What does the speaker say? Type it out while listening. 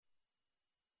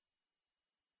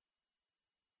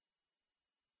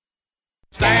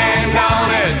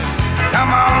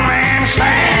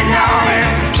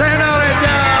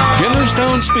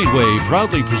Generstown Speedway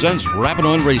proudly presents Rappin'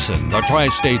 on Racing, the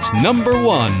Tri-State's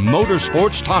 #1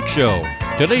 motorsports talk show.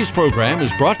 Today's program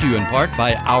is brought to you in part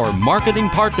by our marketing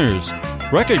partners.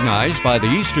 Recognized by the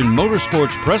Eastern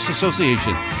Motorsports Press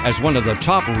Association as one of the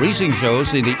top racing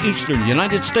shows in the eastern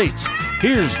United States,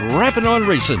 here's Rappin' on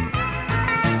Racing.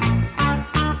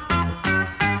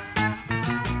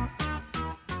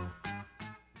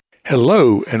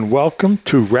 Hello and welcome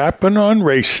to Rappin' on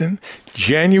Racing,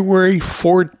 January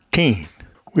 14.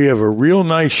 We have a real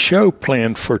nice show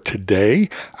planned for today.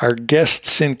 Our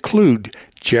guests include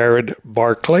Jared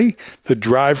Barkley, the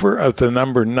driver of the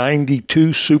number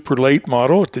 92 Super Late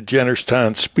model at the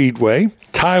Jennerstown Speedway.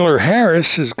 Tyler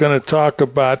Harris is going to talk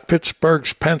about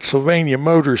Pittsburgh's Pennsylvania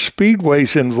Motor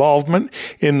Speedway's involvement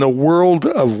in the world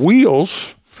of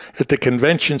wheels at the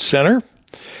Convention Center.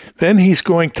 Then he's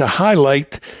going to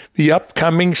highlight the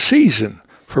upcoming season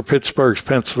for Pittsburgh's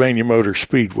Pennsylvania Motor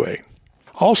Speedway.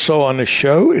 Also on the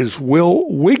show is Will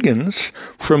Wiggins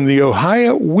from the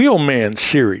Ohio Wheelman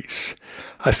Series.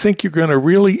 I think you're going to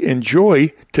really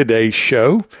enjoy today's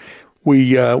show.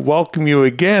 We welcome you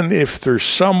again. If there's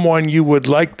someone you would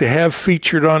like to have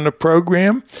featured on the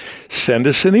program, send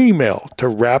us an email to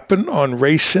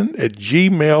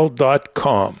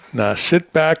rappinonracing@gmail.com. Now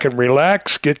sit back and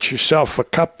relax, get yourself a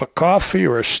cup of coffee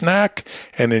or a snack,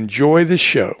 and enjoy the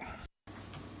show.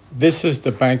 This is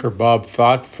the Banker Bob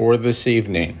thought for this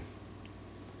evening.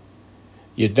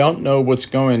 You don't know what's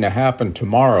going to happen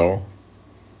tomorrow,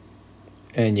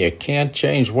 and you can't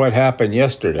change what happened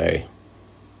yesterday.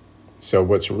 So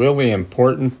what's really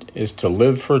important is to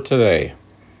live for today.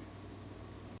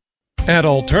 At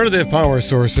Alternative Power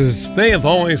Sources, they have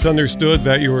always understood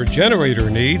that your generator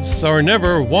needs are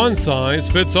never one size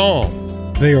fits all.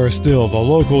 They are still the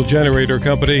local generator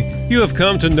company you have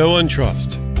come to know and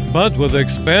trust, but with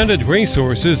expanded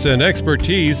resources and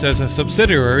expertise as a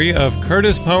subsidiary of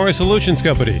Curtis Power Solutions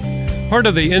Company, part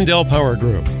of the Indel Power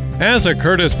Group. As a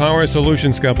Curtis Power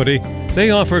Solutions Company, they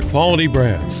offer quality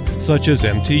brands such as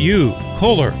MTU,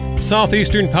 Kohler,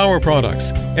 Southeastern Power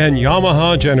Products, and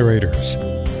Yamaha generators.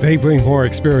 They bring more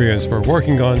experience for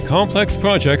working on complex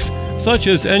projects such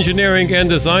as engineering and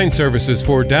design services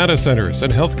for data centers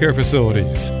and healthcare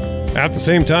facilities. At the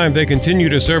same time, they continue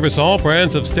to service all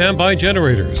brands of standby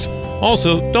generators.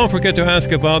 Also, don't forget to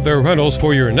ask about their rentals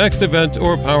for your next event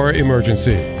or power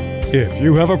emergency. If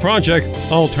you have a project,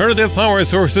 Alternative Power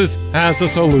Sources has a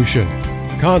solution.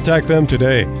 Contact them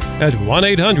today at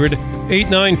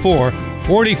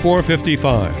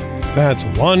 1-800-894-4455. That's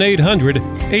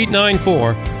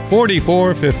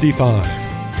 1-800-894-4455.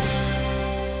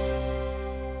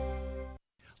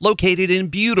 Located in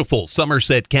beautiful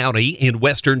Somerset County in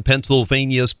western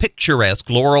Pennsylvania's picturesque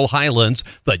Laurel Highlands,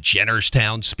 the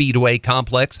Jennerstown Speedway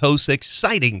Complex hosts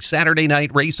exciting Saturday night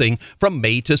racing from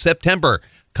May to September.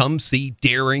 Come see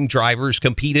daring drivers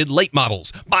compete in late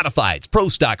models, modifieds, pro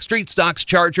stock, street stocks,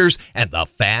 chargers, and the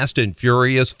Fast and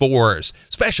Furious 4s.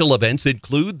 Special events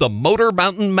include the Motor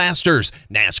Mountain Masters,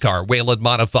 NASCAR Whelen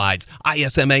Modifieds,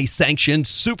 ISMA sanctioned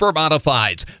Super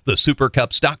Modifieds, the Super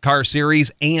Cup Stock Car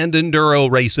Series, and Enduro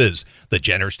races. The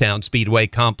Jennerstown Speedway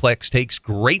Complex takes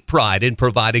great pride in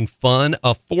providing fun,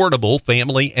 affordable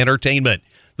family entertainment.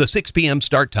 The 6 p.m.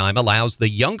 start time allows the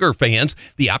younger fans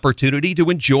the opportunity to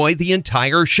enjoy the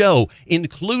entire show,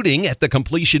 including at the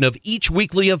completion of each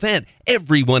weekly event.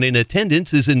 Everyone in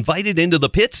attendance is invited into the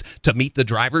pits to meet the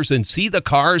drivers and see the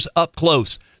cars up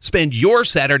close. Spend your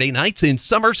Saturday nights in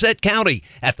Somerset County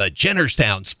at the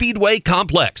Jennerstown Speedway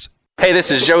Complex. Hey, this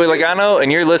is Joey Logano,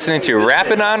 and you're listening to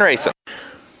Rappin' on Racing.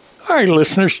 All right,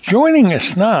 listeners, joining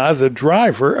us now, the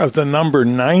driver of the number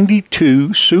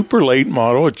 92 Super Late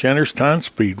model at Jennerstown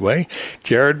Speedway,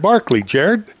 Jared Barkley.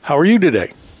 Jared, how are you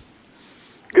today?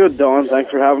 Good, Don.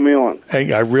 Thanks for having me on.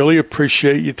 Hey, I really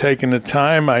appreciate you taking the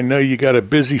time. I know you got a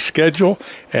busy schedule,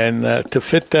 and to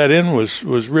fit that in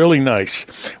was really nice.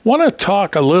 Want to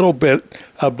talk a little bit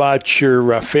about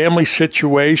your family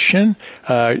situation,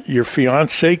 your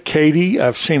fiance, Katie.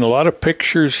 I've seen a lot of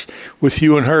pictures with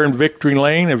you and her in Victory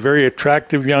Lane, a very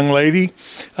attractive young lady.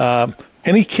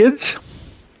 Any kids?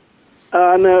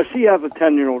 No, she has a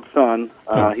 10-year-old son.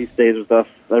 He stays with us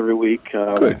every week.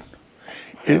 Good.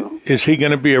 Is he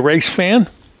going to be a race fan?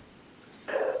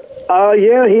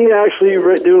 Yeah, he actually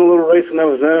doing a little racing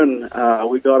of his own.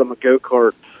 We got him a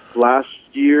go-kart last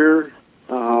year,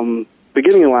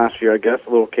 beginning of last year, I guess,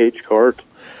 a little cage kart.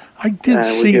 I did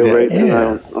see that. Racing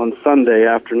Yeah, on Sunday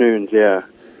afternoons. Yeah.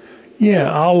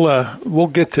 Yeah, we'll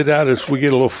get to that as we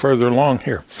get a little further along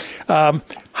here.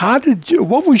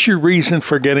 What was your reason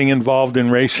for getting involved in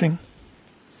racing?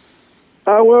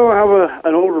 Well, I have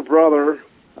an older brother.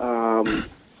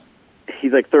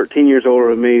 he's like 13 years older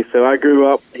than me. So I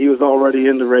grew up, he was already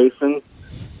into racing,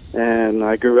 and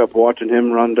I grew up watching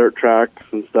him run dirt tracks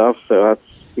and stuff. So that's,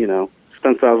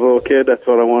 since I was a little kid, that's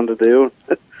what I wanted to do.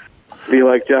 Be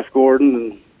like Jeff Gordon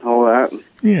and all that.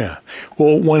 Yeah.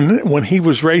 Well, when he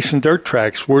was racing dirt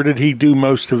tracks, where did he do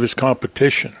most of his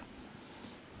competition?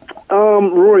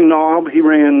 Roaring Knob, he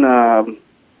ran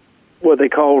what they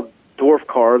call dwarf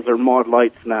cars, or mod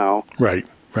lights now. Right.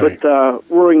 But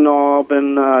Roaring Knob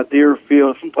and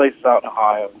Deerfield, some places out in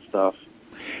Ohio and stuff.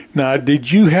 Now,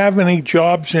 did you have any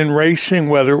jobs in racing,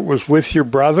 whether it was with your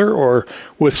brother or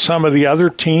with some of the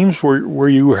other teams where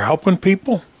you were helping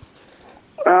people?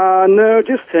 No,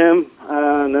 just him.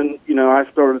 And then, I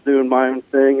started doing my own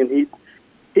thing, and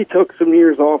he took some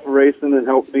years off of racing and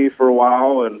helped me for a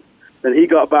while, and then he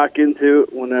got back into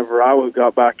it whenever I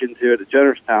got back into it at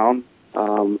Jennerstown.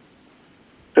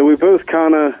 So we both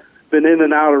kind of been in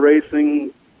and out of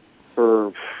racing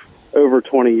for over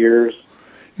 20 years.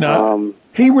 Now,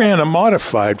 he ran a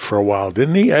modified for a while,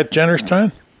 didn't he, at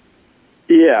Jennerstown?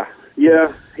 Yeah,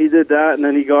 he did that, and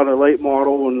then he got a late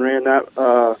model and ran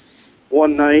that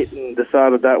one night and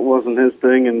decided that wasn't his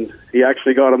thing, and he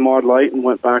actually got a mod light and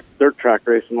went back to dirt track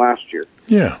racing last year.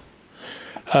 Yeah.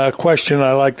 A question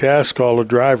I like to ask all the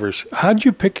drivers. How'd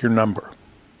you pick your number?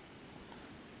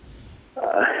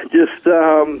 Just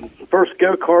first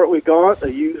go-kart we got,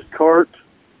 a used cart.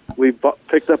 We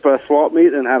picked up a swap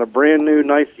meet and had a brand new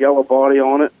nice yellow body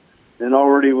on it, and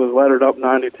already was lettered up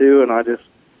 92, and I just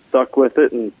stuck with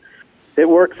it. And it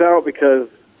works out because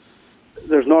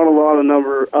there's not a lot of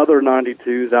other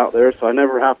 92s out there, so I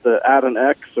never have to add an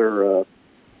X or a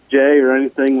J or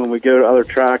anything when we go to other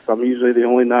tracks. I'm usually the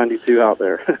only 92 out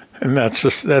there. And that's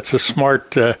a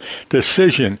smart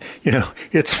decision.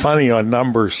 It's funny on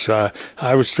numbers. I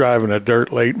was driving a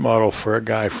dirt late model for a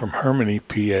guy from Hermione,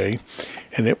 PA,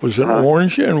 and it was an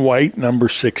orange and white number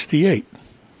 68.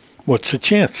 What's the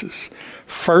chances?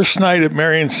 First night at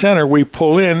Marion Center, we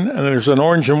pull in, and there's an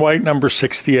orange and white number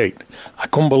 68. I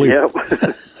couldn't believe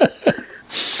it.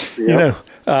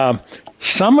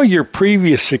 Some of your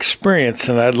previous experience,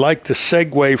 and I'd like to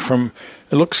segue from,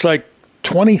 it looks like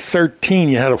 2013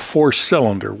 you had a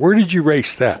 4-cylinder. Where did you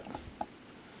race that?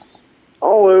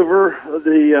 All over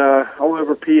PA.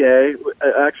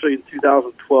 Actually, in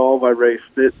 2012, I raced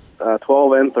it,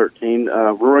 12 and 13.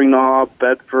 Roaring Knob,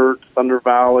 Bedford, Thunder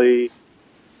Valley.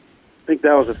 I think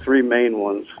that was the 3 main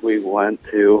ones we went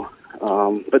to.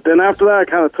 But then after that, I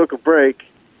kind of took a break,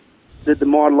 did the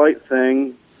mod light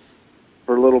thing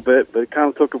for a little bit, but it kind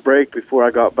of took a break before I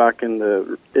got back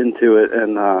into it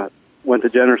and went to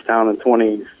Jennerstown in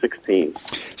 2016.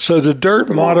 So the dirt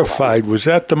modified, was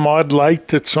that the mod light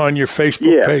that's on your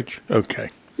Facebook page? Okay.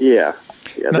 Yeah.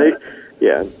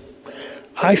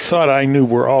 I thought I knew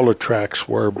where all the tracks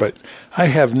were, but I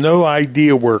have no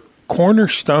idea where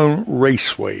Cornerstone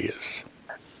Raceway is.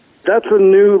 That's a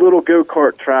new little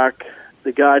go-kart track.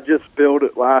 The guy just built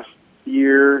it last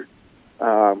year.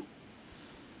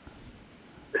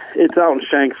 It's out in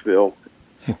Shanksville.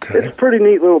 Okay. It's a pretty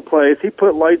neat little place. He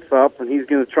put lights up, and he's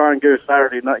going to try and go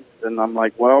Saturday nights. And I'm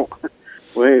like, well,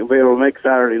 we ain't able to make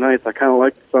Saturday nights. I kind of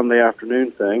like the Sunday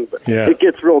afternoon thing, but it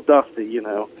gets real dusty, in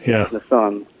the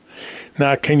sun.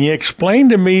 Now, can you explain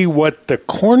to me what the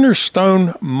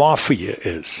Cornerstone Mafia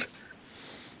is?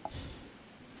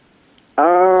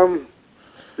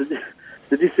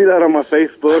 Did you see that on my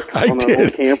Facebook? I on did. An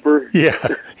old camper? Yeah.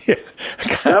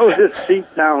 That was just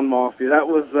Sheeptown Mafia. That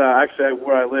was actually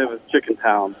where I live is Chicken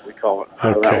Town, we call it. So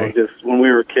okay. That was just, when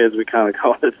we were kids, we kind of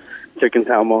called it Chicken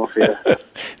Town Mafia.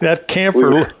 That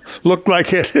camper looked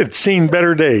like it had seen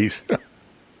better days.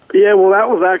 Yeah, well, that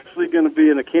was actually going to be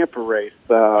in a camper race.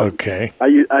 Okay.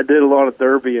 I did a lot of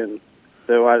derby, and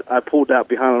so I pulled that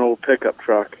behind an old pickup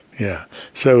truck. Yeah.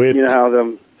 So it. You know how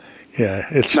them. Yeah,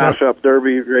 it's smash up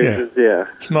derby races. Yeah.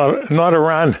 It's not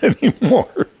around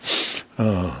anymore.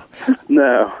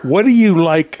 No. What do you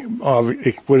like,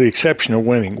 with the exception of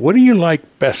winning? What do you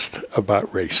like best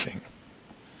about racing?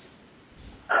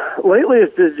 Lately,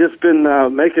 it's just been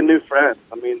making new friends.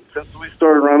 I mean, since we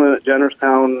started running at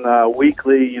Jennerstown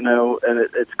weekly, and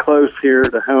it's close here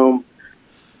to home,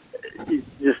 you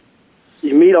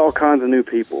meet all kinds of new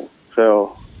people.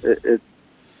 So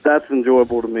that's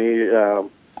enjoyable to me.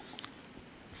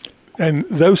 And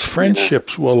those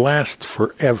friendships will last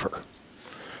forever.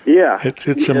 Yeah. It's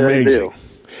amazing.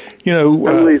 Some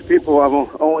of these people I've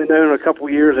only known a couple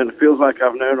of years, and it feels like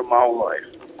I've known them my whole life.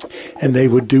 And they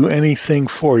would do anything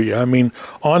for you. I mean,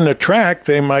 on the track,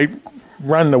 they might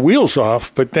run the wheels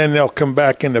off, but then they'll come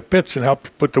back in the pits and help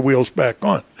you put the wheels back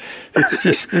on. It's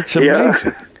just, it's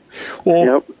amazing.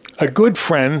 Well, A good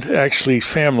friend, actually,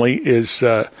 family, is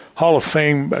Hall of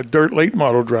Fame dirt late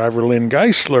model driver Lynn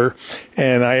Geisler.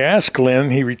 And I asked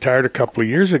Lynn, he retired a couple of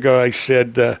years ago, I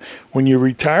said, when you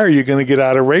retire, you're going to get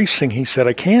out of racing? He said,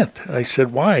 I can't. I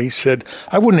said, why? He said,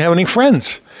 I wouldn't have any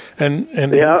friends. And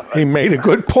he made a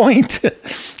good point.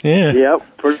 Yeah.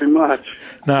 Yep, pretty much.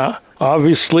 Now,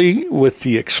 obviously, with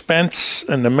the expense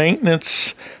and the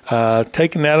maintenance,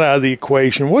 taking that out of the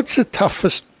equation, what's the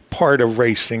toughest part of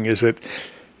racing? Is it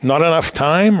not enough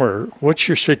time, or what's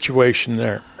your situation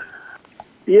there?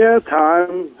 Yeah,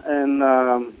 time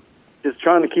and just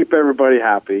trying to keep everybody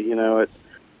happy. You know,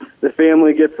 the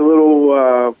family gets a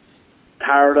little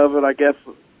tired of it, I guess,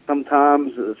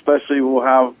 sometimes, especially we'll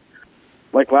have,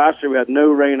 like last year, we had no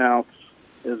rainouts.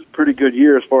 It was a pretty good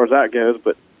year as far as that goes,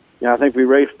 but I think we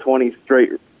raced 20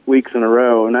 straight weeks in a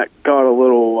row, and that got a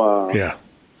little,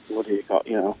 what do you call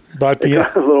it, but it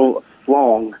got a little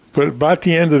long. But about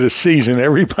the end of the season,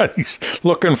 everybody's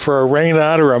looking for a rain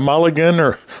out or a mulligan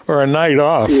or a night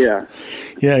off. Yeah.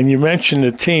 Yeah, and you mentioned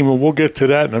the team, and we'll get to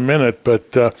that in a minute.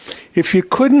 But if you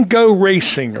couldn't go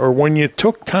racing, or when you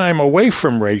took time away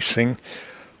from racing,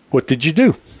 what did you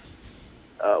do?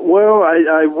 Well,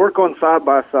 I work on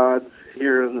side-by-sides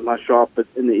here in my shop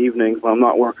in the evenings when I'm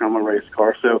not working on my race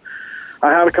car. So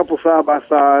I had a couple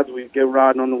side-by-sides. We'd go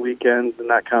riding on the weekends and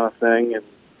that kind of thing, and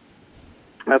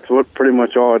that's pretty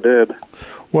much all I did.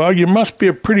 Well, you must be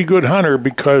a pretty good hunter,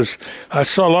 because I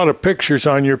saw a lot of pictures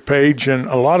on your page, and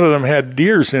a lot of them had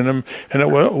deers in them, and it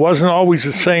wasn't always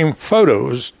the same photo. It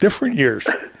was different years.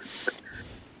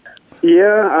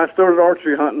 Yeah, I started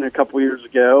archery hunting a couple of years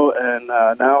ago, and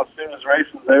now as soon as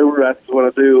racing's over, that's what I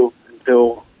do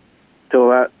until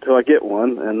I get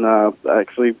one. And I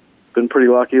actually been pretty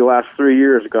lucky. The last 3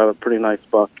 years, I got a pretty nice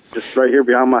buck just right here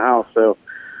behind my house. So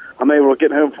I'm able to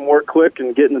get home from work quick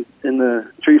and get in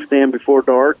the tree stand before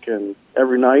dark and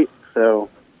every night.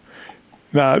 So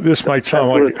now this might sound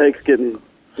like what it takes getting.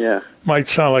 Yeah. Might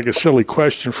sound like a silly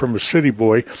question from a city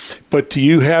boy, but do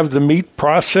you have the meat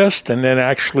processed and then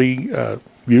actually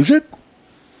use it?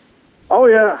 Oh,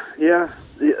 yeah.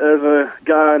 There's a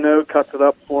guy I know cuts it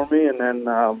up for me, and then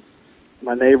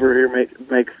my neighbor here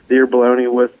makes deer bologna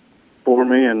for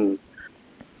me, and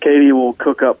Katie will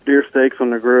cook up deer steaks on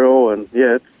the grill, and,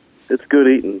 yeah, it's good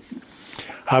eating.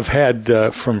 I've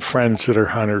had, from friends that are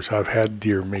hunters, I've had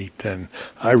deer meat, and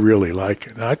I really like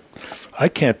it. I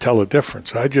can't tell the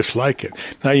difference. I just like it.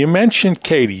 Now, you mentioned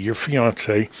Katie, your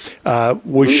fiance.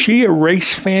 Was she a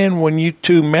race fan when you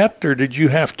two met, or did you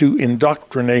have to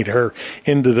indoctrinate her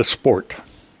into the sport?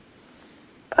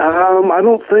 I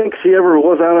don't think she ever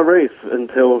was out of race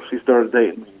until she started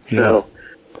dating me. Yeah. So,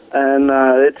 and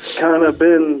it's kind of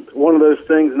been one of those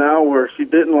things now where she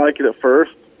didn't like it at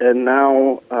first, and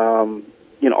now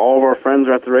all of our friends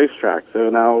are at the racetrack, so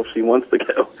now she wants to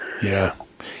go. Yeah.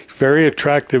 Very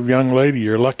attractive young lady.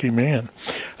 You're a lucky man.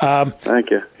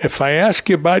 Thank you. If I ask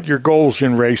you about your goals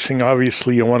in racing,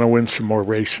 obviously you want to win some more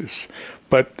races.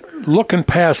 But looking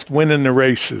past winning the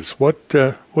races, what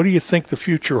do you think the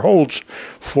future holds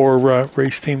for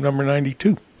race team number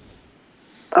 92?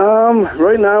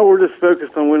 Right now we're just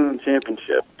focused on winning the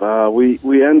championship.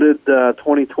 We ended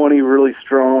 2020 really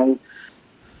strong.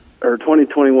 Or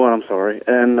 2021, I'm sorry.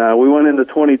 And we went into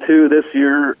 22 this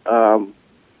year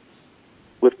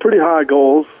with pretty high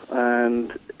goals,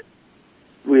 and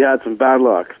we had some bad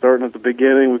luck. Starting at the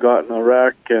beginning, we got in a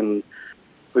wreck, and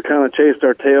we kind of chased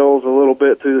our tails a little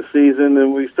bit through the season,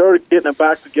 and we started getting it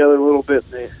back together a little bit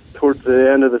towards the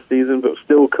end of the season, but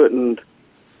still couldn't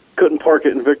park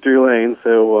it in victory lane,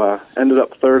 so ended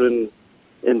up third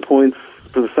in points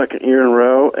for the second year in a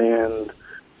row, and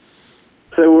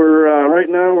so we're right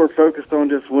now we're focused on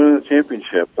just winning the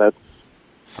championship. That's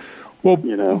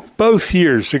both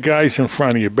years the guys in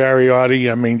front of you, Barry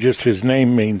Audi. I mean, just his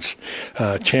name means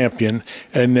champion,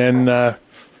 and then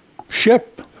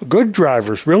Ship, good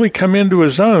drivers, really come into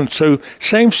his own. So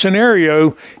same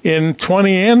scenario in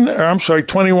 21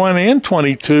 and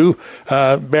 22.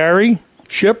 Barry,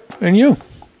 Ship, and you.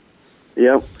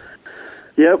 Yep.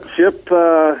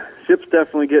 Ship's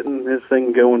definitely getting his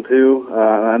thing going, too.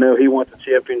 I know he wants a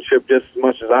championship just as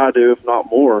much as I do, if not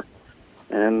more.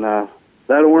 And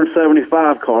that orange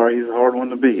 75 car, he's a hard one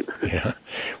to beat. Yeah.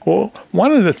 Well,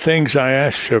 one of the things I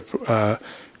asked Ship,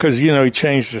 because, he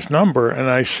changed his number, and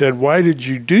I said, why did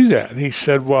you do that? And he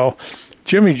said, well,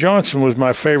 Jimmy Johnson was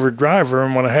my favorite driver,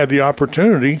 and when I had the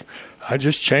opportunity, I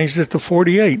just changed it to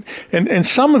 48. And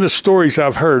some of the stories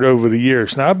I've heard over the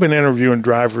years, now I've been interviewing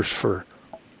drivers for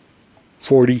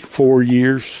 44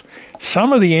 years.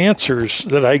 Some of the answers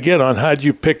that I get on how'd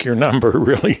you pick your number are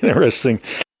really interesting.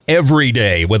 Every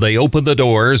day when they open the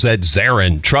doors at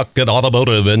Zarin Truck and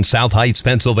Automotive in South Heights,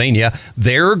 Pennsylvania,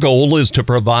 their goal is to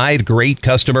provide great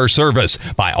customer service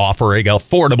by offering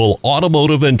affordable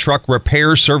automotive and truck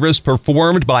repair service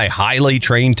performed by highly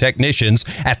trained technicians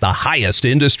at the highest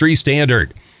industry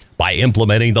standard. By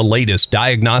implementing the latest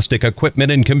diagnostic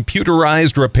equipment and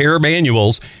computerized repair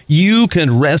manuals, you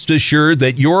can rest assured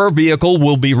that your vehicle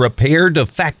will be repaired to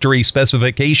factory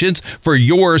specifications for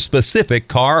your specific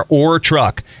car or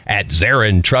truck. At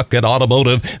Zarin Truck and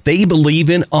Automotive, they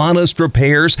believe in honest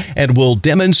repairs and will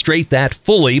demonstrate that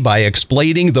fully by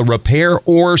explaining the repair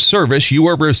or service you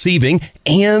are receiving,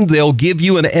 and they'll give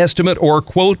you an estimate or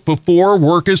quote before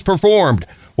work is performed.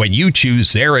 When you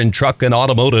choose Zarin Truck and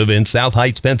Automotive in South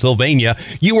Heights, Pennsylvania,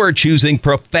 you are choosing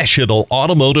professional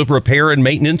automotive repair and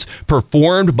maintenance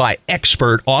performed by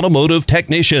expert automotive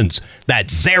technicians.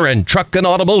 That's Zarin Truck and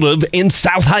Automotive in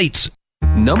South Heights.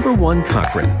 Number One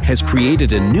Cochrane has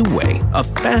created a new way, a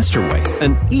faster way,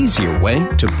 an easier way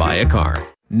to buy a car.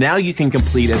 Now you can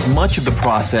complete as much of the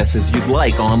process as you'd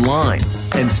like online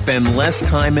and spend less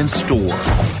time in store.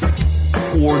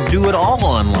 or do it all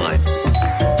online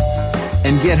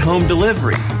and get home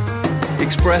delivery.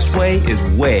 Expressway is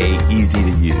way easy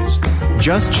to use.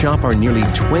 Just shop our nearly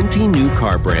 20 new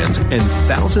car brands and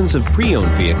thousands of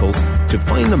pre-owned vehicles to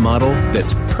find the model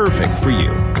that's perfect for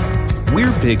you.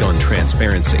 We're big on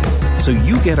transparency, so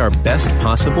you get our best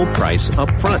possible price up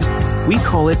front. We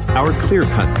call it our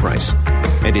clear-cut price,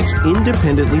 and it's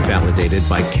independently validated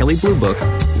by Kelley Blue Book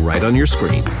right on your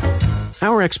screen.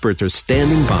 Our experts are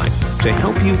standing by to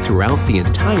help you throughout the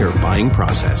entire buying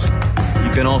process.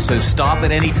 You can also stop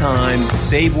at any time,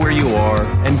 save where you are,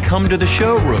 and come to the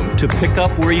showroom to pick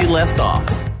up where you left off.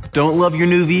 Don't love your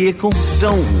new vehicle?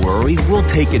 Don't worry, we'll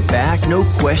take it back, no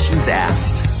questions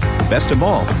asked. Best of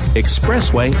all,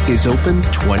 Expressway is open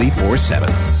 24/7.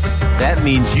 That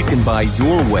means you can buy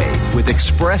your way with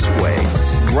Expressway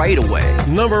right away.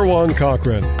 Number One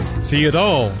Cochrane. See it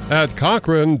all at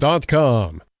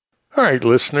Cochrane.com. All right,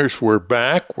 listeners, we're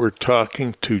back. We're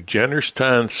talking to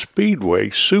Jennerstown Speedway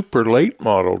super late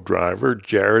model driver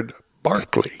Jared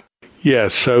Barkley. Yeah,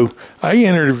 so I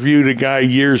interviewed a guy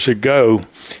years ago,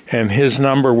 and his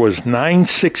number was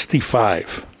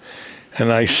 965.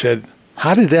 And I said,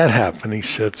 how did that happen? He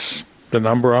said, it's the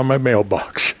number on my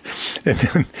mailbox. And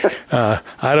then,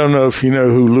 I don't know if you know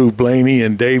who Lou Blaney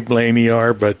and Dave Blaney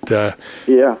are, but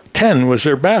 10 was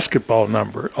their basketball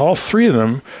number. All three of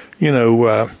them,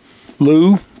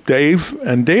 Lou, Dave,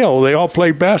 and Dale, they all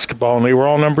played basketball, and they were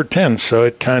all number 10, so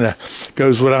it kind of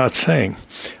goes without saying.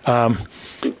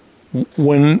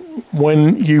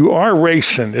 When you are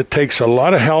racing, it takes a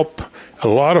lot of help, a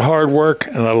lot of hard work,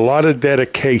 and a lot of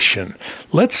dedication.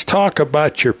 Let's talk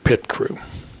about your pit crew.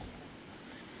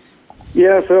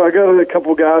 Yeah, so I got a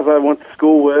couple guys I went to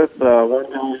school with.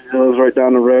 One guy lives right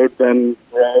down the road, Ben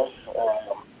Rose.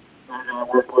 I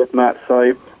work with Matt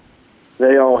Sipe.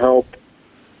 They all help.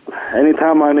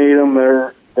 Anytime I need them,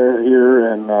 they're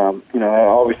here, and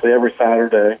obviously every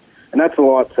Saturday. And that's a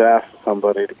lot to ask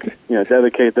somebody to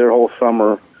dedicate their whole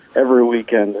summer, every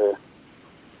weekend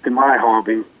to my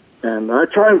hobby. And I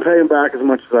try and pay them back as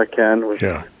much as I can with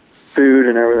food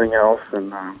and everything else.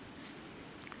 And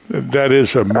that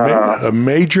is a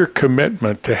major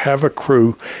commitment to have a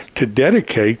crew to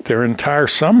dedicate their entire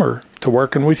summer to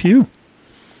working with you.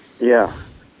 Yeah.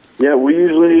 Yeah, we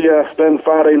usually spend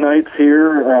Friday nights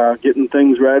here getting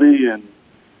things ready and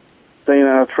staying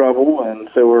out of trouble, and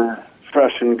so we're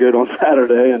fresh and good on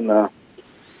Saturday.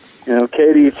 And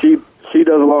Katie, she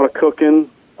does a lot of cooking,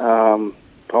 all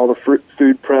the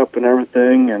food prep and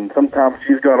everything, and sometimes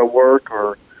she's got to work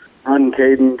or run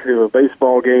Caden to a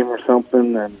baseball game or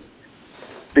something, and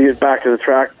be back to the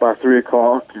track by 3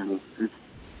 o'clock. And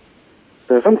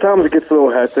so sometimes it gets a little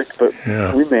hectic, but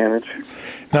we manage.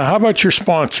 Now, how about your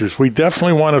sponsors? We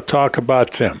definitely want to talk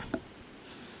about them.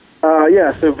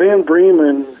 So Van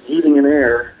Bremen Heating and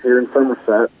Air here in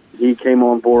Somerset, he came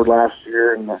on board last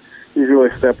year, and he's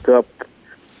really stepped up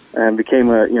and became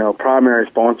a primary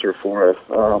sponsor for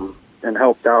us and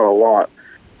helped out a lot.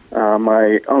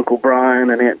 My Uncle Brian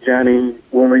and Aunt Jenny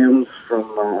Williams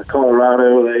from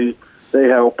Colorado, they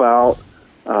help out.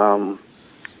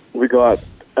 We got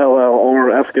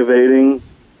LLR Excavating,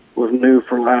 was new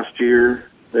for last year.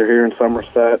 They're here in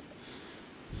Somerset.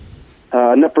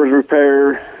 Nippers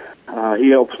Repair, he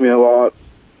helps me a lot.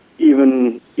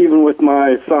 Even with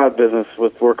my side business,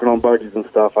 with working on buggies and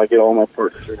stuff, I get all my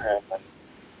parts through him. And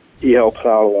he helps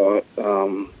out a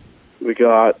lot. We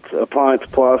got Appliance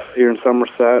Plus here in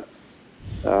Somerset,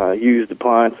 used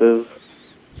appliances.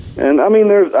 And, I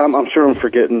mean, I'm sure I'm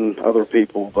forgetting other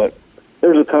people, but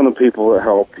there's a ton of people that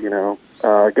help,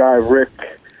 Guy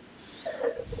Rick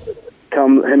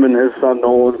him and his son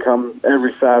Nolan come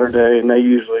every Saturday, and they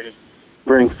usually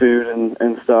bring food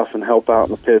and stuff and help out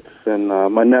in the pits. And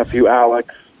my nephew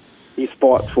Alex, he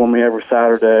spots for me every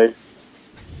Saturday.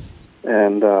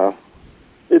 And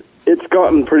it's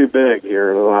gotten pretty big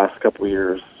here the last couple of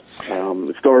years.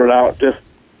 It started out just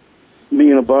me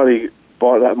and a buddy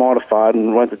bought that modified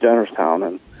and went to Jennerstown,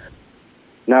 and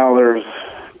now there's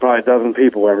probably a dozen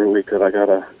people every week that I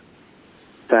gotta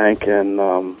thank, and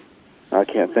I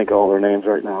can't think of all their names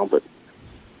right now, but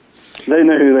they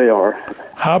know who they are.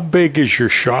 How big is your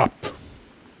shop?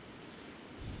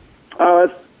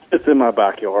 It's in my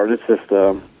backyard. It's just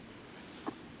a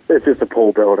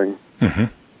pole building. Mm-hmm.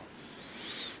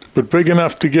 But big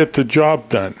enough to get the job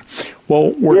done.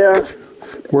 Well,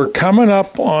 we're coming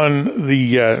up on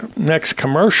the next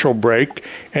commercial break.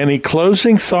 Any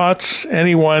closing thoughts?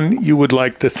 Anyone you would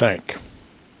like to thank?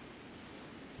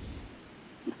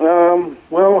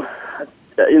 Well,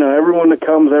 everyone that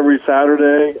comes every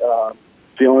Saturday.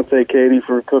 Fiance Katie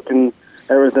for cooking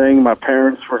everything. My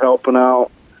parents for helping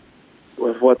out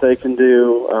with what they can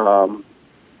do. All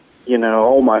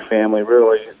my family,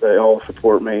 really, they all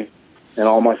support me, and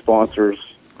all my sponsors.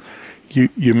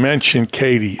 You mentioned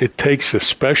Katie. It takes a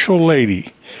special lady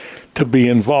to be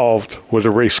involved with a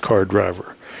race car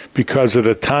driver because of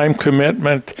the time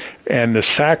commitment and the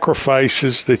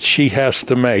sacrifices that she has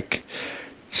to make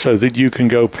so that you can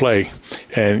go play.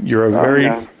 And you're a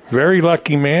very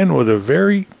lucky man with a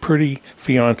very pretty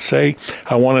fiancée.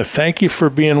 I want to thank you for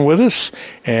being with us,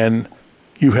 and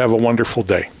you have a wonderful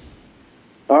day.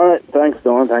 All right. Thanks,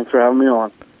 Don. Thanks for having me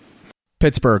on.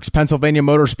 Pittsburgh's Pennsylvania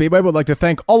Motor Speedway would like to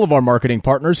thank all of our marketing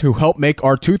partners who helped make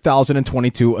our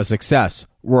 2022 a success.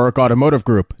 Rourke Automotive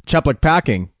Group, Cheplik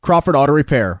Packing, Crawford Auto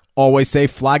Repair, Always Safe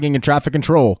Flagging and Traffic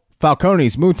Control,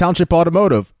 Falcone's Moon Township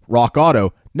Automotive, Rock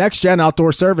Auto, Next Gen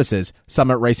Outdoor Services,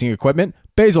 Summit Racing Equipment,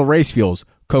 Basil Race Fuels,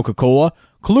 Coca-Cola,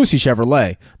 Colussy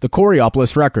Chevrolet, The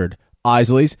Coriopolis Record,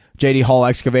 Isley's, J.D. Hall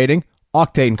Excavating,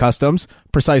 Octane Customs,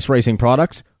 Precise Racing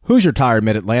Products, Hoosier Tire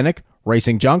Mid-Atlantic,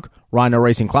 Racing Junk, Rhino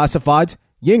Racing Classifieds,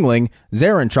 Yingling,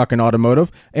 Zarin Truck and Automotive,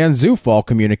 and Zufall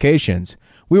Communications.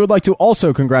 We would like to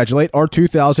also congratulate our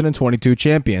 2022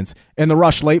 champions. In the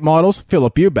Rush Late Models,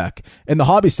 Philip Ubeck. In the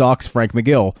Hobby Stocks, Frank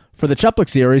McGill. For the Cheplik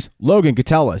Series, Logan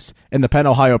Catellis. In the Penn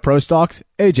Ohio Pro Stocks,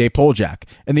 AJ Poljak.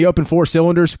 In the Open 4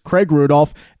 Cylinders, Craig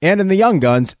Rudolph. And in the Young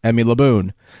Guns, Emmy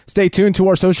Laboon. Stay tuned to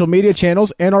our social media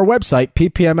channels and our website,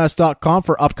 ppms.com,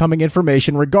 for upcoming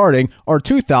information regarding our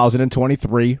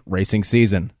 2023 racing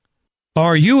season.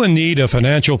 Are you in need of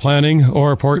financial planning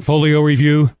or portfolio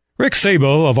review? Rick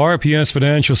Sabo of RPS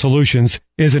Financial Solutions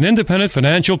is an independent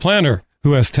financial planner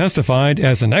who has testified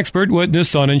as an expert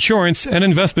witness on insurance and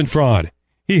investment fraud.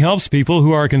 He helps people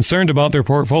who are concerned about their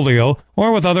portfolio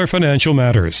or with other financial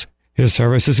matters. His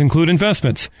services include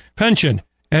investments, pension,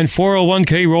 and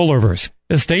 401k rollovers,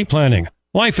 estate planning,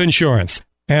 life insurance,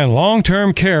 and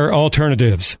long-term care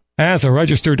alternatives. As a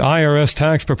registered IRS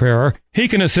tax preparer, he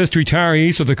can assist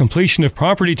retirees with the completion of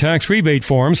property tax rebate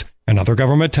forms and other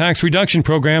government tax reduction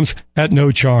programs at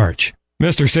no charge.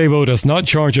 Mr. Sabo does not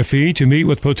charge a fee to meet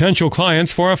with potential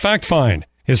clients for a fact find.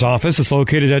 His office is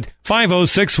located at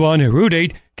 5061 Route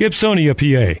 8, Gibsonia,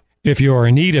 PA. If you are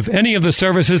in need of any of the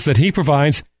services that he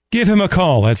provides, give him a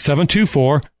call at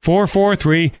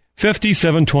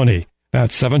 724-443-5720.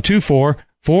 That's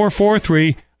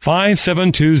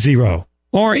 724-443-5720.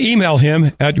 Or email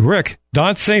him at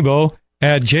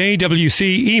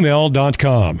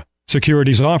rick.sabo@jwcemail.com.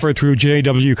 Securities offered through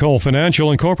J.W. Cole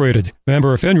Financial Incorporated,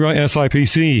 member of FINRA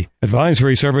SIPC.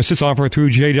 Advisory services offered through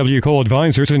J.W. Cole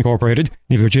Advisors Incorporated.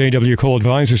 Neither J.W. Cole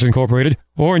Advisors Incorporated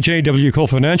or J.W. Cole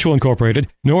Financial Incorporated,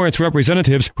 nor its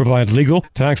representatives provide legal,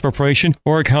 tax preparation,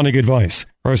 or accounting advice.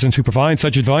 Persons who provide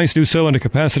such advice do so in a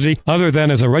capacity other than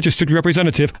as a registered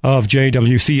representative of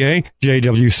JWCA,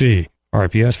 JWC.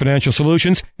 RPS Financial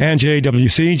Solutions and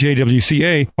JWC,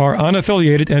 JWCA are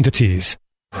unaffiliated entities.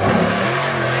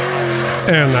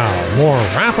 And now, more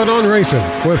Rappin' on Racing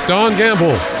with Don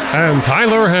Gamble and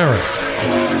Tyler Harris.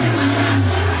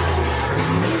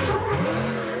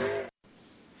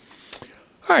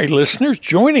 All right, listeners,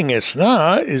 joining us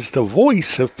now is the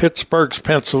voice of Pittsburgh's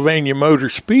Pennsylvania Motor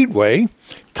Speedway,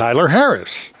 Tyler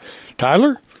Harris.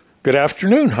 Tyler, good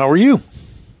afternoon. How are you?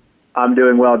 I'm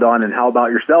doing well, Don, and how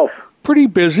about yourself? Pretty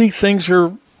busy. Things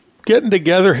are getting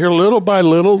together here little by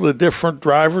little. The different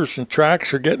drivers and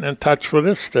tracks are getting in touch with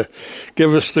us to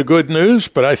give us the good news.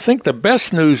 But I think the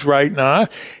best news right now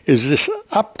is this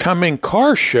upcoming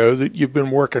car show that you've been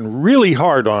working really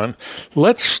hard on.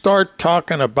 Let's start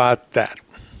talking about that.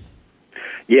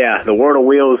 Yeah, the World of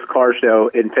Wheels car show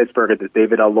in Pittsburgh at the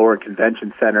David L. Lauren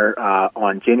Convention Center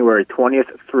on January 20th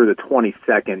through the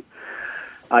 22nd.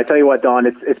 I tell you what, Don,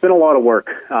 it's been a lot of work,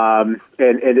 and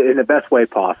in the best way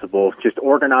possible. Just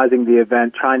organizing the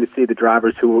event, trying to see the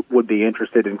drivers who would be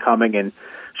interested in coming, and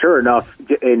sure enough,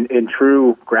 in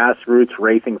true grassroots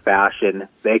racing fashion,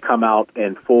 they come out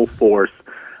in full force.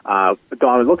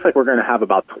 Don, it looks like we're going to have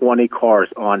about 20 cars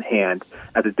on hand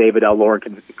at the David L.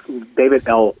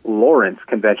 Lawrence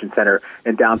Convention Center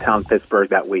in downtown Pittsburgh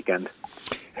that weekend.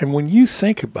 And when you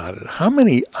think about it, how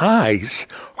many eyes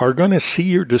are going to see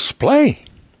your display?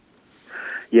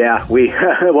 Yeah, we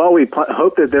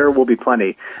hope that there will be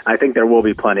plenty. I think there will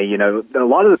be plenty. You know, a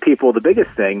lot of the people, the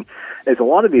biggest thing is a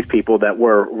lot of these people that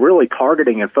we're really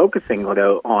targeting and focusing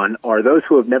on are those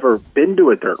who have never been to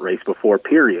a dirt race before,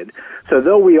 period. So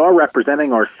though we are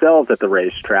representing ourselves at the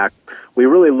racetrack, we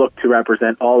really look to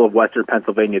represent all of Western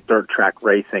Pennsylvania dirt track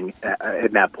racing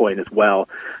at that point as well.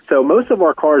 So most of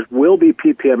our cars will be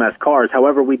PPMS cars.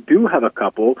 However, we do have a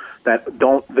couple that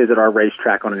don't visit our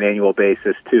racetrack on an annual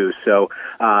basis too. So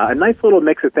a nice little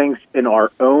mix of things in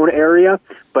our own area.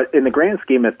 But in the grand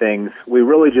scheme of things, we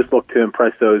really just look to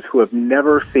impress those who have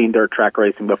never seen dirt track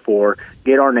racing before,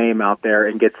 get our name out there,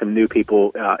 and get some new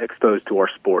people exposed to our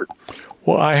sport.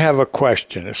 Well, I have a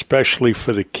question, especially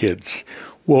for the kids.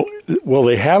 Will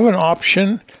they have an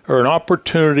option or an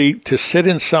opportunity to sit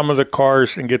in some of the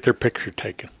cars and get their picture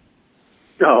taken?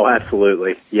 Oh,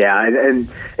 absolutely. Yeah,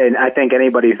 and I think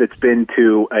anybody that's been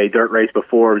to a dirt race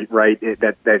before, right,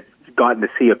 that's gotten to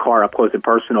see a car up close and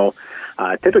personal,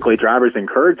 typically drivers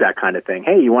encourage that kind of thing.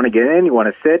 Hey, you want to get in? You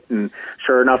want to sit? And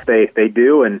sure enough, they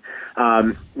do. And,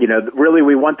 really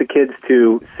we want the kids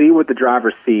to see what the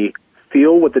drivers see,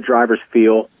 feel what the drivers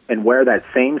feel, and wear that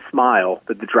same smile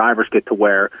that the drivers get to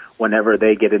wear whenever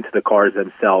they get into the cars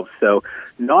themselves. So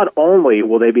not only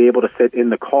will they be able to sit in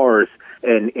the cars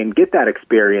and get that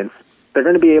experience, they're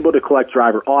going to be able to collect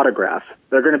driver autographs.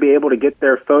 They're going to be able to get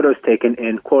their photos taken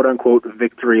in quote-unquote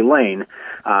victory lane.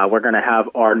 We're going to have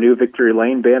our new victory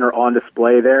lane banner on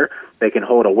display there. They can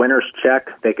hold a winner's check.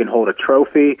 They can hold a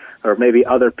trophy or maybe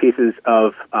other pieces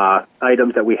of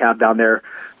items that we have down there.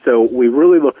 So we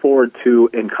really look forward to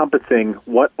encompassing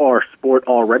what our sport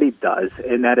already does,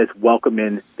 and that is welcome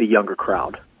in the younger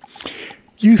crowd.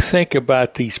 You think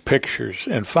about these pictures,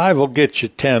 and 5 will get you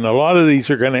 10. A lot of these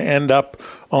are going to end up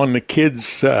on the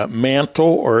kids' mantle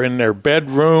or in their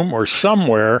bedroom or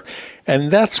somewhere, and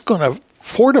that's going to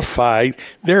fortify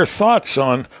their thoughts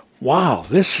on, wow,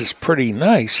 this is pretty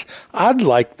nice. I'd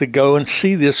like to go and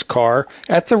see this car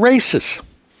at the races.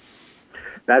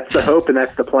 That's the hope and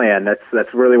that's the plan.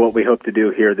 That's really what we hope to do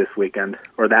here this weekend,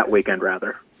 or that weekend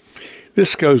rather.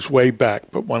 This goes way back,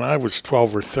 but when I was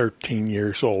 12 or 13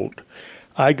 years old,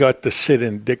 I got to sit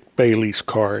in Dick Bailey's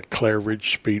car at Clare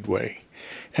Ridge Speedway.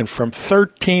 And from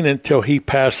 13 until he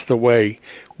passed away,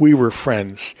 we were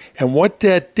friends. And what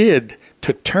that did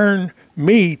to turn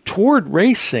me toward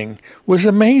racing was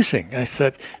amazing. I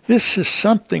thought, this is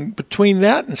something between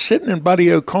that and sitting in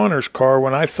Buddy O'Connor's car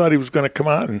when I thought he was going to come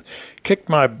out and kick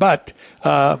my butt.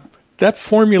 That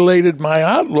formulated my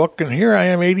outlook, and here I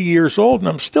am 80 years old, and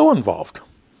I'm still involved.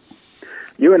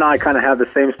 You and I kind of have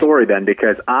the same story then,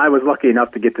 because I was lucky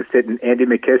enough to get to sit in Andy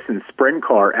McKisson's sprint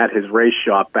car at his race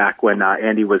shop back when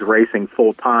Andy was racing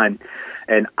full-time,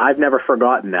 and I've never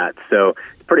forgotten that. So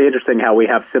it's pretty interesting how we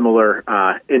have similar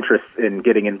interests in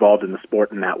getting involved in the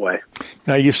sport in that way.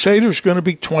 Now, you say there's going to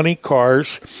be 20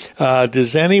 cars.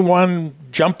 Does anyone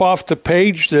jump off the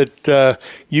page that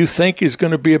you think is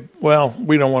going to be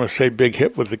we don't want to say big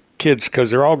hit with the kids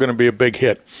because they're all going to be a big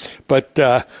hit, but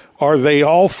are they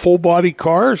all full-body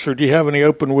cars, or do you have any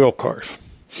open-wheel cars?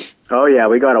 Oh, yeah,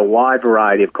 we got a wide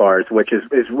variety of cars, which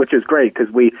is great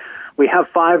because we have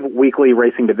 5 weekly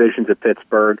racing divisions at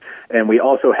Pittsburgh, and we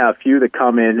also have few that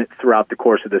come in throughout the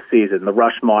course of the season. The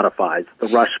Rush Modifieds, the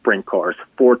Rush Sprint Cars,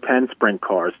 410 Sprint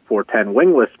Cars, 410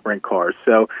 Wingless Sprint Cars.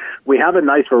 So we have a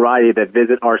nice variety that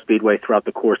visit our speedway throughout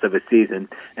the course of a season,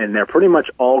 and they're pretty much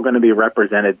all going to be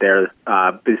represented there.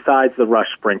 Besides the Rush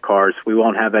Sprint Cars, we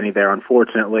won't have any there,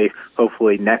 unfortunately,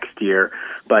 hopefully next year.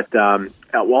 But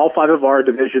all 5 of our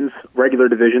divisions, regular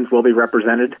divisions, will be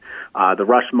represented. The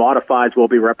Rush Modifieds will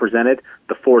be represented.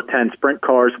 The 410 Sprint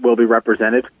Cars will be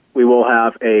represented. We will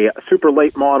have a super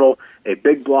late model, a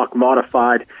big block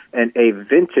modified, and a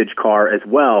vintage car as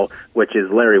well, which is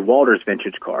Larry Walter's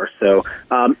vintage car. So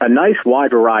a nice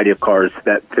wide variety of cars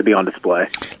that to be on display.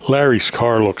 Larry's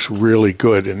car looks really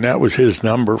good, and that was his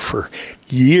number for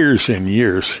years and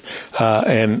years.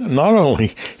 And not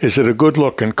only is it a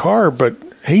good-looking car, but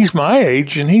he's my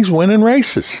age, and he's winning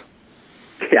races.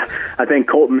 Yeah, I think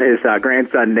Colton, his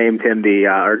grandson, named him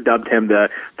or dubbed him the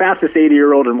fastest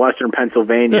 80-year-old in Western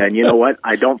Pennsylvania. And you know what?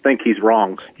 I don't think he's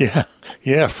wrong.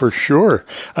 Yeah, for sure.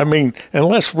 I mean,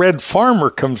 unless Red Farmer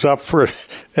comes up for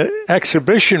an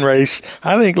exhibition race,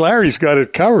 I think Larry's got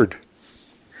it covered.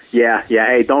 Yeah.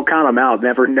 Hey, don't count him out.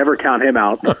 Never count him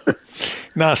out.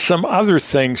 Now, some other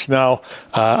things. Now,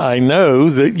 I know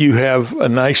that you have a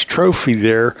nice trophy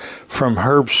there from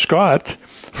Herb Scott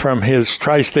from his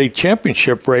Tri-State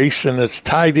Championship race, and it's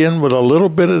tied in with a little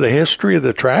bit of the history of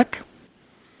the track.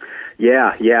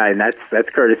 Yeah, and that's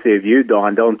courtesy of you,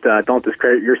 Don. Don't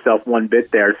discredit yourself one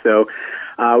bit there. So,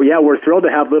 we're thrilled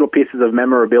to have little pieces of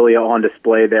memorabilia on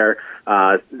display there.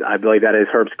 I believe that is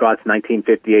Herb Scott's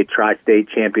 1958 Tri-State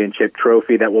Championship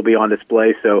trophy that will be on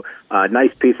display. So,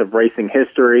 nice piece of racing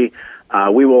history.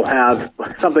 We will have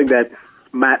something that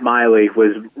Matt Miley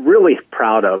was really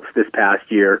proud of this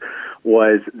past year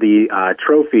was the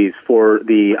trophies for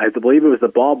I believe it was the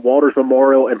Bob Walters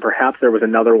Memorial, and perhaps there was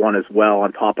another one as well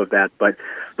on top of that. But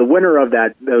the winner of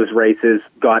those races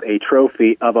got a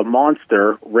trophy of a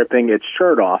monster ripping its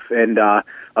shirt off. And,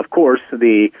 of course,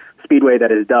 the speedway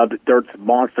that is dubbed Dirt's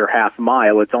Monster Half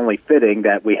Mile, it's only fitting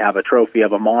that we have a trophy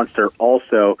of a monster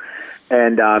also.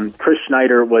 And Chris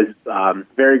Schneider was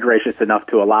very gracious enough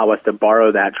to allow us to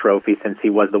borrow that trophy since he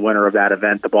was the winner of that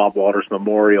event, the Bob Walters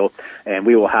Memorial, and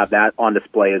we will have that on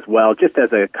display as well, just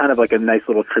as a kind of like a nice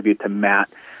little tribute to Matt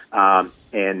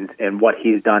and what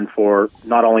he's done for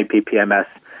not only PPMS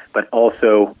but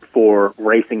also for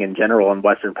racing in general in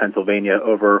Western Pennsylvania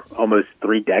over almost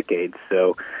 3 decades.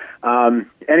 So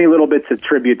any little bits of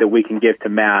tribute that we can give to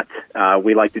Matt,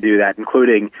 we like to do that,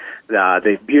 including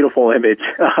the beautiful image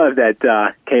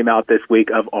that came out this week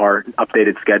of our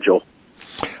updated schedule.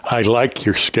 I like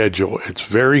your schedule. It's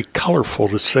very colorful,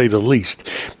 to say the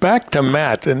least. Back to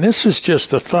Matt, and this is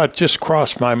just a thought just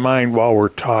crossed my mind while we're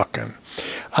talking.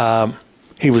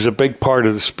 He was a big part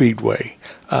of the Speedway.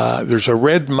 There's a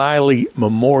Red Miley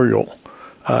Memorial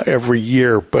every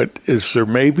year, but is there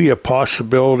maybe a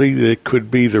possibility that it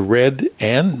could be the Red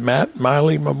and Matt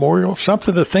Miley Memorial?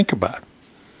 Something to think about.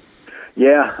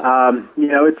 Yeah,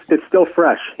 it's still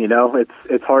fresh.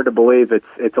 It's hard to believe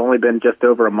it's only been just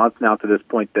over a month now to this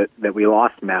point that we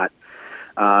lost Matt.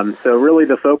 So really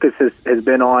the focus has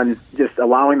been on just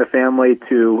allowing the family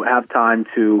to have time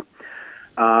to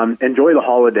enjoy the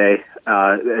holiday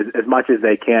as much as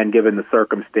they can given the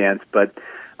circumstance. But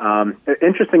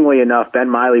interestingly enough, Ben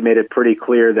Miley made it pretty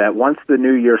clear that once the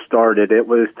new year started, it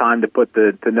was time to put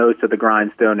the nose to the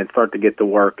grindstone and start to get to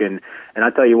work. And I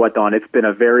tell you what, Don, it's been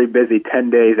a very busy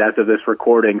 10 days as of this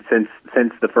recording since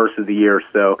the first of the year.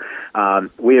 So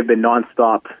we have been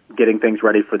nonstop getting things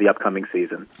ready for the upcoming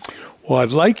season. Well, I'd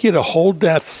like you to hold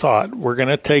that thought. We're going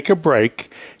to take a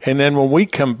break, and then when we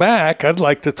come back, I'd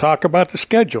like to talk about the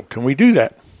schedule. Can we do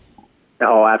that?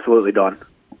 Oh, absolutely, Don.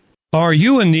 Are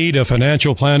you in need of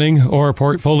financial planning or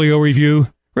portfolio review?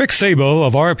 Rick Sabo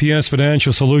of RPS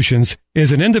Financial Solutions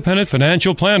is an independent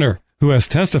financial planner who has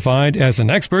testified as an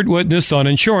expert witness on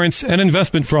insurance and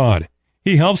investment fraud.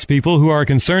 He helps people who are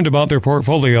concerned about their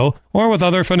portfolio or with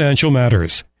other financial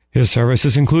matters. His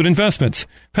services include investments,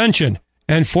 pension,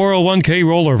 and 401k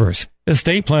rollovers,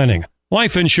 estate planning,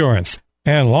 life insurance,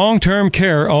 and long-term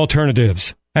care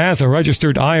alternatives. As a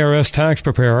registered IRS tax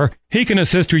preparer, he can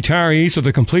assist retirees with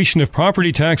the completion of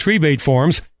property tax rebate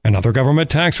forms and other government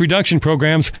tax reduction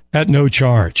programs at no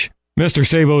charge. Mr.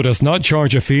 Sabo does not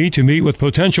charge a fee to meet with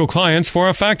potential clients for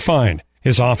a fact find.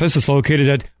 His office is located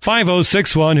at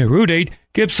 5061 Route 8,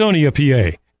 Gibsonia,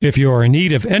 PA. If you are in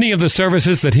need of any of the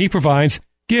services that he provides,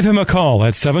 give him a call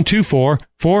at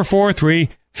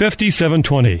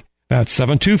 724-443-5720. That's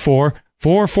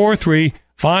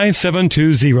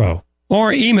 724-443-5720.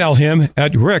 Or email him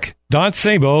at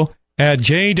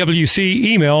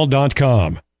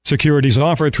rick.sabo@jwcemail.com. Securities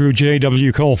offered through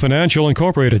J.W. Cole Financial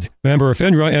Incorporated, member of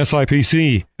FINRA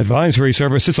SIPC. Advisory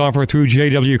services offered through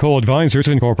J.W. Cole Advisors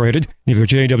Incorporated. Neither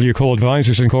J.W. Cole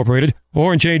Advisors Incorporated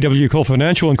or J.W. Cole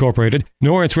Financial Incorporated,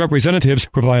 nor its representatives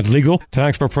provide legal,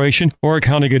 tax preparation, or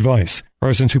accounting advice.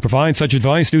 Persons who provide such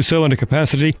advice do so in a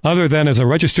capacity other than as a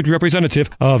registered representative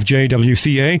of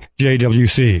JWCA,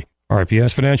 JWC.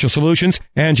 RPS Financial Solutions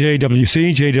and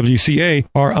JWC, JWCA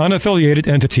are unaffiliated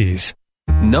entities.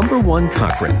 Number One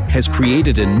Cochrane has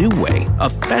created a new way, a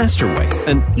faster way,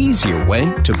 an easier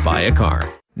way to buy a car.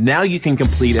 Now you can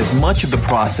complete as much of the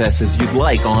process as you'd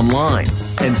like online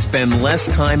and spend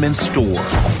less time in store.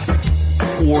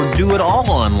 Or do it all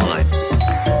online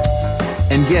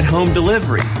and get home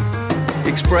delivery.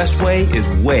 Expressway is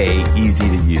way easy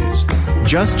to use.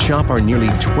 Just shop our nearly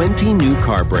 20 new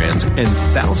car brands and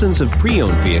thousands of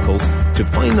pre-owned vehicles to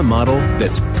find the model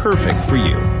that's perfect for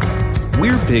you.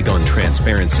 We're big on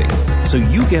transparency, so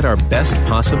you get our best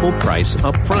possible price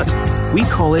up front. We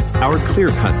call it our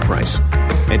clear-cut price,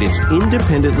 and it's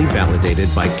independently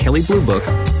validated by Kelley Blue Book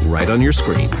right on your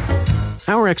screen.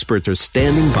 Our experts are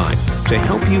standing by to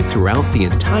help you throughout the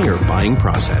entire buying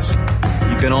process.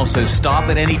 You can also stop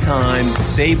at any time,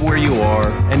 save where you are,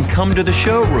 and come to the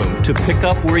showroom to pick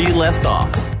up where you left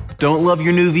off. Don't love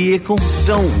your new vehicle?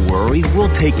 Don't worry,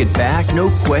 we'll take it back,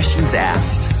 no questions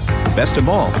asked. Best of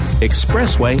all,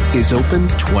 Expressway is open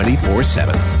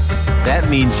 24/7. That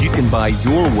means you can buy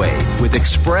your way with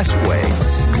Expressway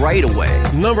right away.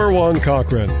 Number 1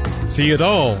 Cochran. See it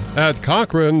all at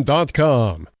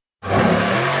Cochran.com.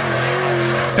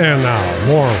 And now,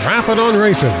 more Rappin' on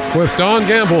Racing with Don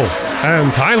Gamble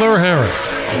and Tyler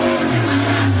Harris.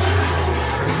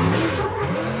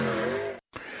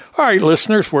 All right,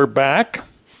 listeners, we're back.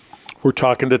 We're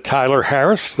talking to Tyler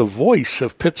Harris, the voice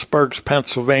of Pittsburgh's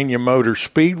Pennsylvania Motor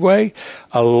Speedway.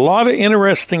 A lot of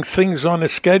interesting things on the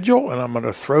schedule, and I'm going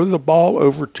to throw the ball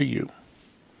over to you.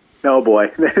 Oh, boy.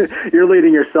 You're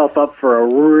leading yourself up for a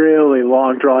really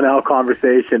long, drawn-out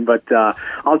conversation, but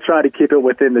I'll try to keep it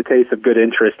within the taste of good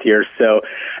interest here. So,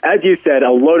 as you said,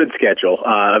 a loaded schedule,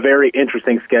 a very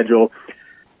interesting schedule.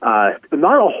 Not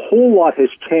a whole lot has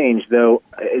changed, though.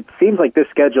 It seems like this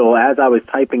schedule, as I was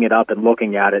typing it up and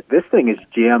looking at it, this thing is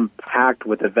jam-packed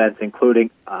with events,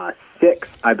 including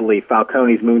 6, I believe,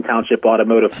 Falcone's Moon Township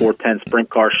Automotive 410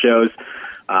 Sprint Car shows.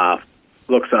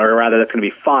 That's going to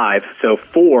be 5, so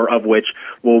 4 of which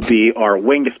will be our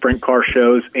winged sprint car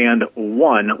shows, and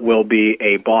 1 will be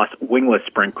a Boss wingless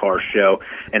sprint car show.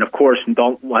 And, of course,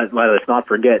 don't let us not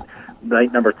forget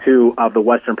night number 2 of the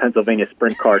Western Pennsylvania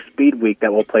Sprint Car Speed Week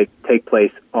that will take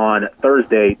place on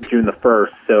Thursday, June the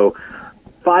 1st. So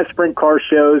 5 sprint car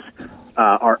shows,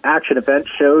 our action event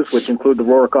shows, which include the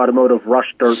Roark Automotive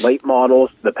Rush Dirt Late Models,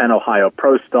 the Penn Ohio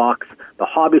Pro Stocks, the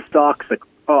Hobby Stocks,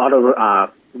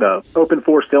 the Open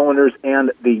 4 Cylinders,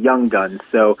 and the Young Guns.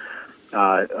 So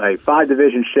a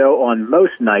 5-division show on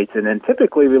most nights, and then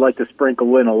typically we like to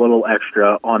sprinkle in a little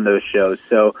extra on those shows.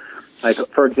 So, like,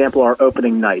 for example, our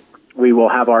opening night, we will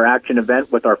have our action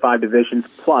event with our 5 divisions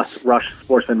plus Rush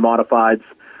Sportsman Modifieds.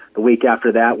 The week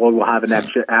after that, we'll have an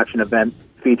extra action event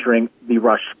featuring the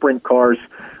Rush Sprint Cars,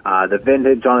 the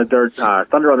Vintage on the Dirt,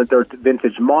 Thunder on the Dirt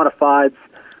Vintage Modifieds.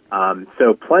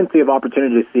 So plenty of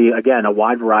opportunity to see, again, a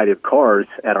wide variety of cars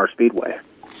at our Speedway.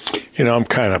 You know, I'm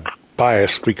kind of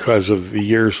biased because of the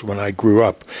years when I grew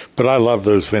up, but I love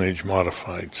those vintage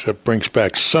modifieds. It brings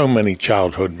back so many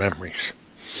childhood memories.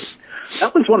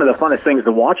 That was one of the funnest things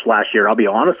to watch last year, I'll be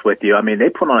honest with you. I mean, they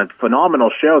put on a phenomenal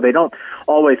show. They don't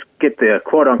always get the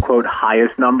quote-unquote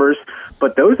highest numbers,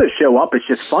 but those that show up, it's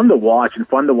just fun to watch and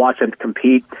fun to watch them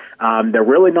compete. They're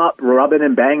really not rubbing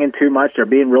and banging too much. They're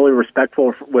being really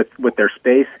respectful with their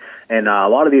space. And a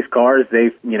lot of these cars,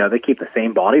 they keep the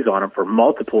same bodies on them for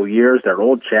multiple years. They're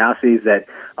old chassis that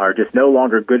are just no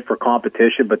longer good for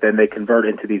competition, but then they convert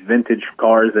into these vintage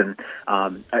cars. And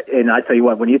I tell you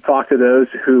what, when you talk to those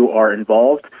who are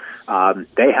involved,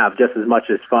 they have just as much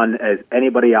as fun as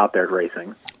anybody out there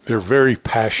racing. They're very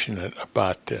passionate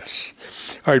about this.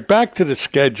 All right, back to the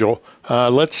schedule.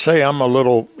 Let's say I'm a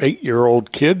little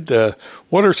 8-year-old kid.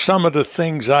 What are some of the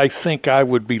things I think I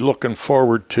would be looking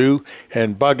forward to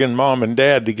and bugging mom and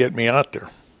dad to get me out there?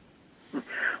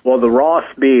 Well, the raw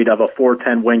speed of a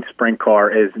 410 winged sprint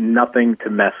car is nothing to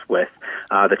mess with.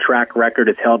 The track record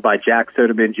is held by Jack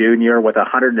Soderman Jr. with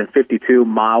 152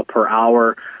 mile per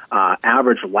hour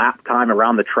average lap time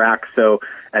around the track. So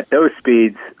at those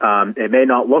speeds, it may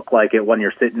not look like it when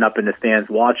you're sitting up in the stands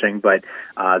watching, but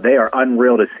they are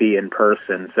unreal to see in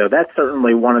person. So that's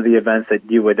certainly one of the events that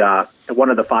you would,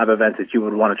 one of the 5 events that you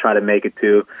would want to try to make it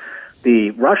to. The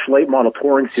Rush Late Model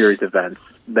Touring Series events,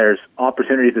 there's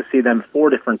opportunities to see them 4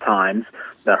 different times.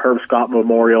 The Herb Scott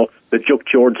Memorial, the Joke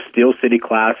George Steel City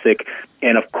Classic,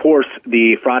 and, of course,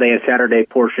 the Friday and Saturday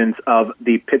portions of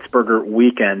the Pittsburgher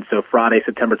weekend. So Friday,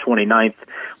 September 29th,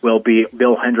 will be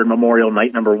Bill Hendren Memorial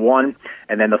Night number 1.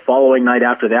 And then the following night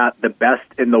after that, the best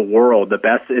in the world, the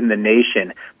best in the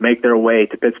nation, make their way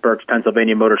to Pittsburgh's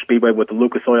Pennsylvania Motor Speedway with the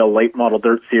Lucas Oil Late Model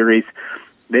Dirt Series.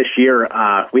 This year,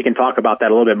 we can talk about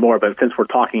that a little bit more, but since we're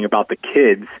talking about the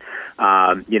kids,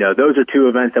 those are 2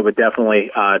 events that would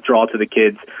definitely draw to the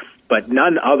kids. But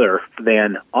none other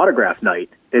than Autograph Night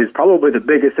is probably the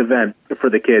biggest event for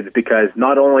the kids, because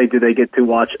not only do they get to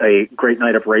watch a great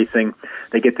night of racing,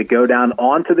 they get to go down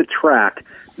onto the track,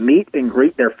 meet and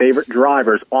greet their favorite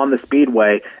drivers on the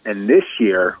Speedway. And this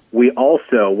year, we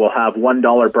also will have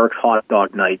 $1 Burke's Hot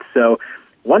Dog Night. So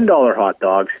 $1 hot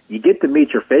dogs. You get to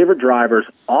meet your favorite drivers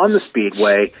on the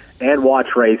Speedway and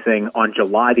watch racing on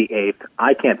July the 8th.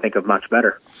 I can't think of much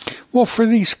better. Well, for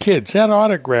these kids, that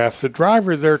autograph, the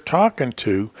driver they're talking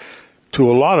to a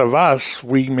lot of us,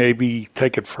 we maybe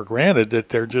take it for granted that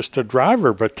they're just a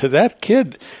driver, but to that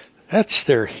kid, that's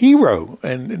their hero,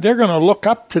 and they're going to look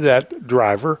up to that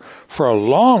driver for a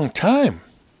long time.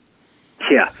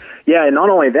 Yeah, and not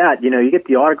only that, you get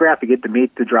the autograph, you get to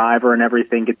meet the driver and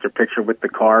everything, get your picture with the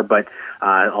car, but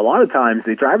a lot of times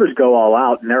the drivers go all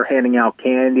out and they're handing out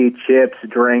candy, chips,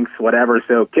 drinks, whatever,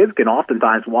 so kids can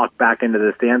oftentimes walk back into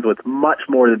the stands with much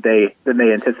more than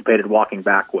they anticipated walking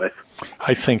back with.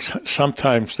 I think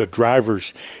sometimes the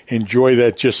drivers enjoy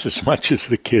that just as much as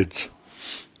the kids.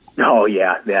 Oh,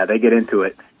 yeah, they get into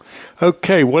it.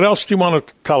 Okay, what else do you want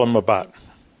to tell them about?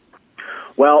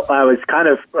 Well, I was kind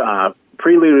of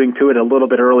preluding to it a little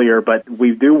bit earlier, but we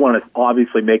do want to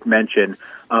obviously make mention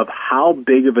of how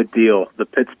big of a deal the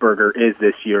Pittsburgher is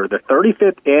this year. The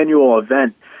 35th annual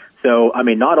event. So,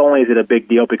 not only is it a big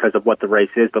deal because of what the race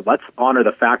is, but let's honor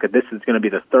the fact that this is going to be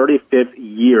the 35th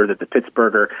year that the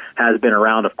Pittsburgher has been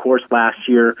around. Of course, last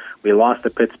year we lost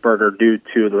the Pittsburgher due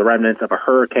to the remnants of a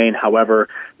hurricane. However,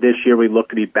 this year we look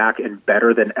to be back and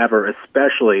better than ever,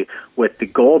 especially with the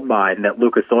gold mine that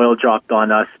Lucas Oil dropped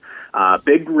on us.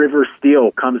 Big River Steel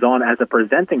comes on as a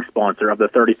presenting sponsor of the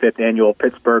 35th annual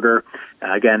Pittsburgher.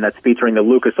 Again, that's featuring the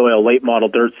Lucas Oil Late Model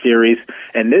Dirt Series,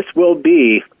 and this will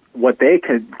be what they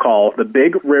could call the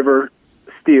Big River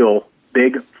Steel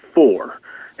Big Four.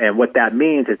 And what that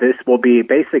means is this will be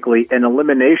basically an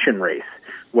elimination race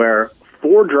where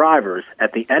 4 drivers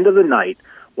at the end of the night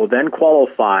will then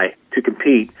qualify to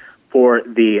compete for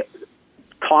the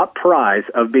top prize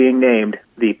of being named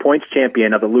the points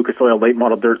champion of the Lucas Oil Late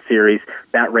Model Dirt Series,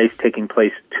 that race taking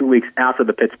place 2 weeks after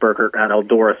the Pittsburgher at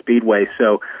Eldora Speedway.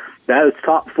 So those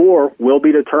top 4 will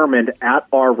be determined at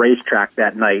our racetrack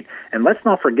that night. And let's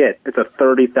not forget, it's a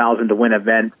 $30,000 to win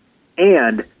event,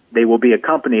 and they will be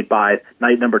accompanied by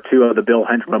night number 2 of the Bill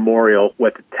Hendrick Memorial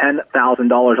with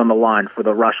 $10,000 on the line for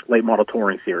the Rush Late Model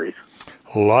Touring Series.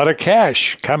 A lot of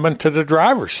cash coming to the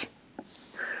drivers.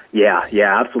 Yeah,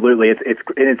 absolutely.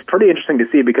 It's pretty interesting to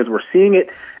see because we're seeing it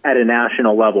at a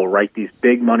national level, right? These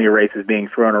big money races being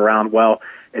thrown around. Well,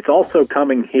 it's also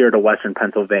coming here to Western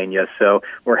Pennsylvania, so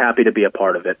we're happy to be a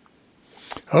part of it.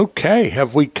 Okay,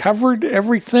 have we covered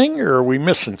everything, or are we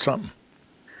missing something?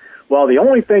 Well, the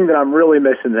only thing that I'm really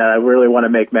missing that I really want to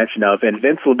make mention of, and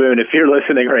Vince LeBoon, if you're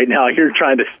listening right now, you're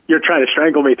trying to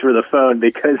strangle me through the phone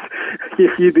because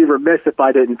you'd be remiss if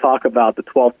I didn't talk about the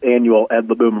 12th annual Ed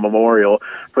LeBoon Memorial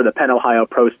for the Penn Ohio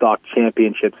Pro Stock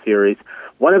Championship Series.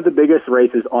 One of the biggest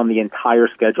races on the entire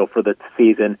schedule for the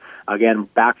season. Again,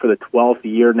 back for the 12th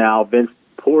year now. Vince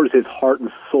pours his heart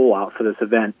and soul out for this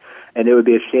event, and it would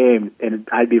be a shame, and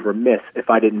I'd be remiss if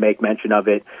I didn't make mention of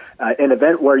it. An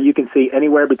event where you can see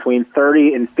anywhere between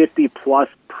 30 and 50-plus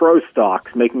pro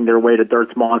stocks making their way to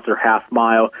Dirt's Monster Half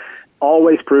Mile.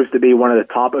 Always proves to be one of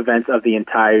the top events of the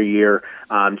entire year.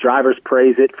 Drivers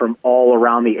praise it from all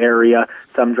around the area.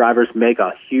 Some drivers make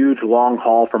a huge long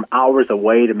haul from hours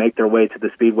away to make their way to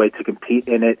the Speedway to compete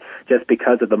in it just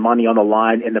because of the money on the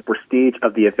line and the prestige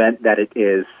of the event that it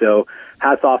is. So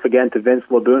hats off again to Vince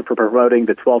LeBoon for promoting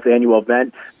the 12th annual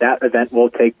event. That event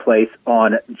will take place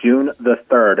on June the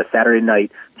 3rd, a Saturday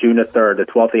night, June the 3rd, the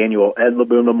 12th annual Ed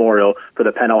LeBoon Memorial for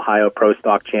the Penn Ohio Pro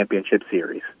Stock Championship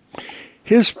Series.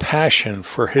 His passion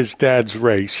for his dad's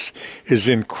race is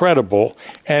incredible,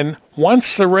 and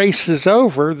once the race is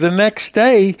over, the next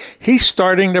day, he's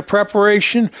starting the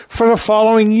preparation for the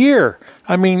following year.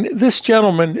 I mean, this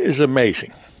gentleman is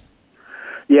amazing.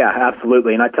 Yeah,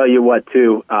 absolutely. And I tell you what,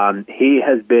 too, he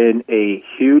has been a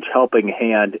huge helping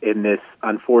hand in this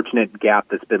unfortunate gap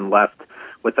that's been left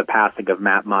with the passing of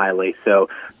Matt Miley. So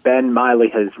Ben Miley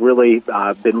has really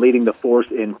been leading the force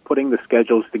in putting the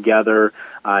schedules together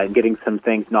and getting some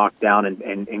things knocked down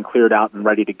and cleared out and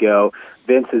ready to go.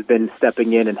 Vince has been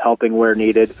stepping in and helping where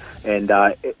needed, and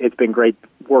it's been great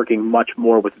working much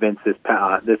more with Vince this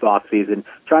offseason,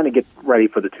 trying to get ready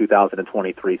for the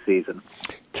 2023 season.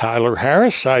 Tyler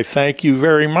Harris, I thank you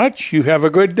very much. You have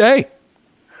a good day.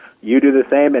 You do the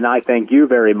same, and I thank you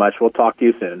very much. We'll talk to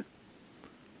you soon.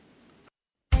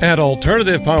 At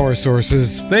Alternative Power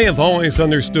Sources, they have always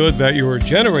understood that your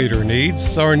generator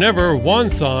needs are never one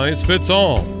size fits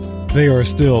all. They are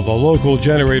still the local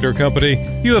generator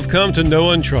company you have come to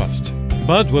know and trust,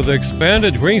 but with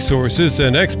expanded resources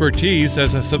and expertise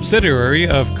as a subsidiary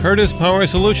of Curtis Power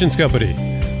Solutions Company,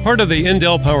 part of the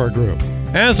Indel Power Group.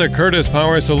 As a Curtis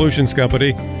Power Solutions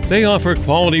Company, They offer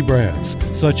quality brands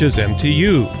such as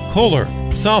MTU, Kohler,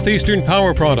 Southeastern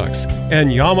Power Products,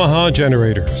 and Yamaha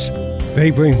generators.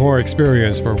 They bring more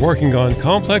experience for working on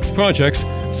complex projects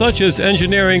such as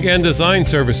engineering and design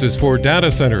services for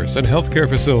data centers and healthcare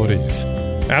facilities.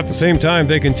 At the same time,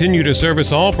 they continue to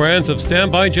service all brands of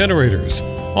standby generators.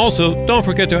 Also, don't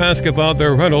forget to ask about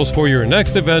their rentals for your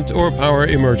next event or power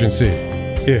emergency.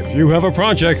 If you have a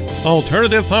project,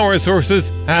 Alternative Power Sources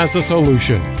has a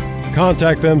solution.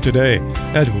 Contact them today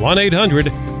at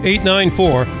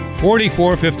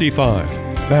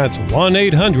 1-800-894-4455. That's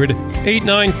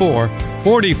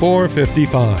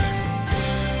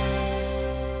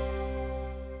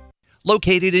 1-800-894-4455.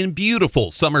 Located in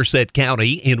beautiful Somerset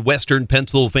County in western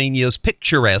Pennsylvania's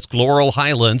picturesque Laurel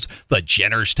Highlands, the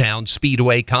Jennerstown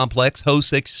Speedway Complex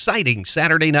hosts exciting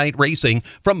Saturday night racing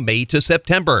from May to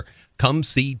September. Come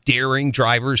see daring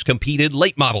drivers compete in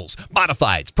late models,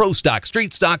 modifieds, pro stock,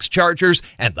 street stocks, chargers,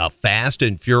 and the Fast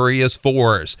and Furious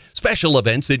 4s. Special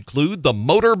events include the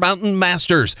Motor Mountain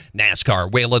Masters,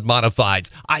 NASCAR Whelen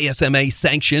Modifieds, ISMA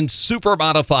sanctioned Super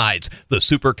Modifieds, the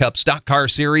Super Cup Stock Car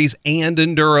Series, and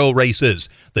Enduro races.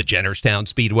 The Jennerstown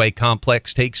Speedway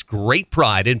Complex takes great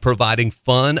pride in providing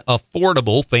fun,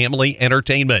 affordable family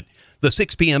entertainment. The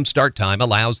 6 p.m. start time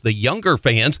allows the younger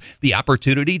fans the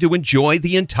opportunity to enjoy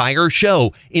the entire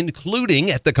show,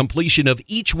 including at the completion of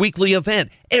each weekly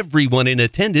event. Everyone in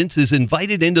attendance is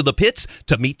invited into the pits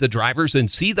to meet the drivers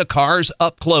and see the cars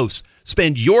up close.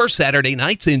 Spend your Saturday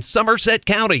nights in Somerset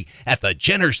County at the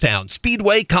Jennerstown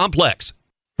Speedway Complex.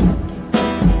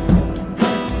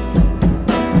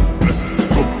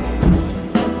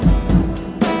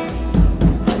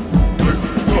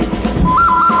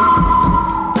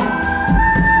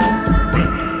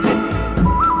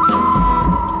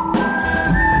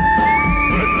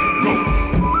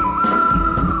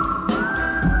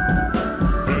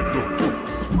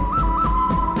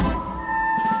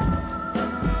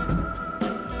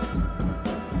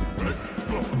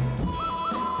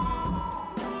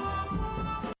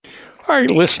 All right,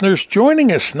 listeners,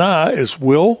 joining us now is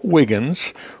Will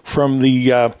Wiggins from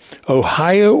the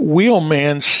Ohio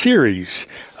Wheelman Series.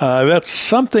 That's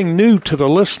something new to the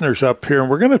listeners up here, and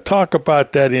we're going to talk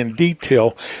about that in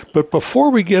detail. But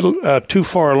before we get too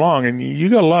far along, and you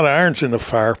got a lot of irons in the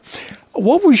fire,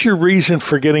 what was your reason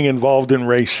for getting involved in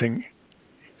racing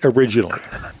originally?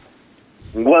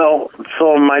 Well,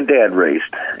 so my dad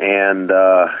raced, and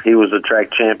he was a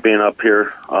track champion up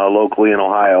here locally in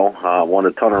Ohio. Won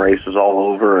a ton of races all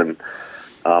over, and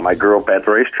I grew up at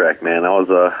the racetrack, man. I was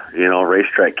a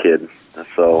racetrack kid,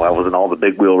 so I was in all the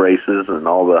big wheel races and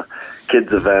all the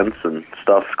kids events and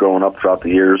stuff growing up throughout the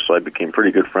years. So I became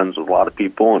pretty good friends with a lot of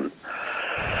people, and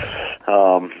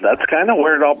that's kind of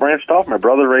where it all branched off. My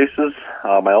brother races,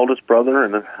 my oldest brother,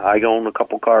 and I own a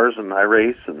couple cars, and I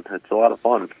race, and it's a lot of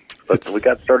fun. But we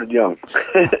got started young.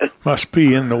 Must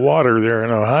be in the water there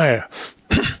in Ohio.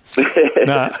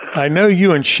 Now, I know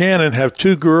you and Shannon have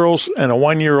 2 girls and a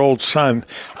 1-year-old son.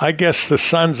 I guess the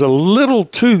son's a little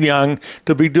too young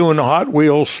to be doing the Hot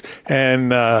Wheels and,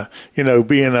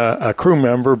 being a crew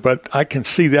member, but I can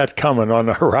see that coming on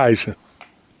the horizon.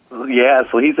 Yeah,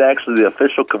 so he's actually the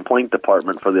official complaint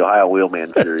department for the Ohio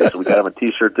Wheelman Series. So we got him a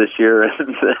T-shirt this year,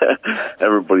 and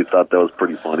everybody thought that was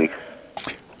pretty funny.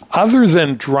 Other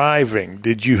than driving,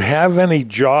 did you have any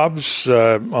jobs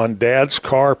on Dad's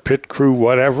car, pit crew,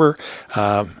 whatever?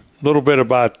 A little bit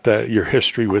about your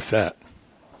history with that.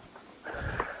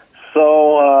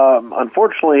 So,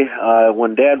 unfortunately,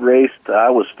 when Dad raced, I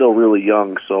was still really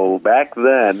young. So back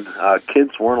then,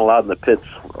 kids weren't allowed in the pits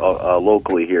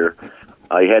locally here.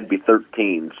 You had to be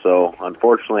 13. So,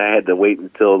 unfortunately, I had to wait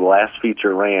until the last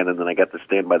feature ran, and then I got to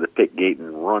stand by the pit gate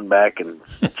and run back and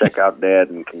check out Dad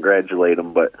and congratulate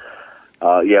him. But,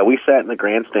 we sat in the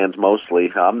grandstands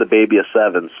mostly. I'm the baby of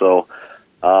 7, so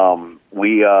there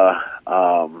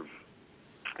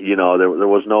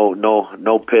was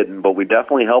no pitting, but we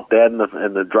definitely helped Dad in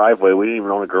the driveway. We didn't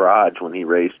even own a garage when he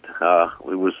raced.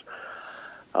 We was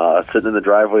sitting in the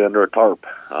driveway under a tarp,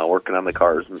 working on the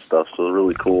cars and stuff. So it was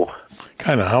really cool.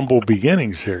 Kind of humble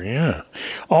beginnings there, yeah.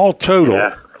 All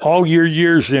total, all your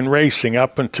years in racing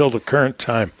up until the current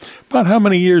time, about how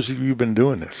many years have you been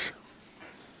doing this?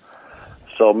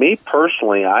 So me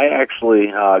personally, I actually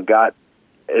got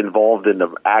involved in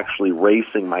actually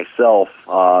racing myself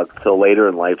till later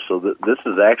in life. So this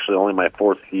is actually only my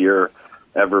 4th year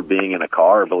ever being in a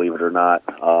car, believe it or not.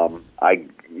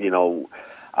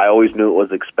 I always knew it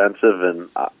was expensive, and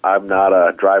I'm not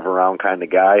a drive around kind of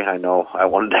guy. I know I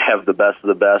wanted to have the best of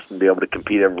the best and be able to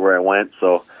compete everywhere I went.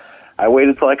 So I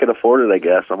waited till I could afford it, I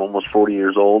guess. I'm almost 40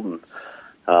 years old, and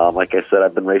Like I said,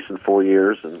 I've been racing 4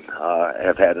 years and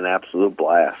have had an absolute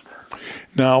blast.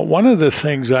 Now, one of the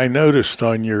things I noticed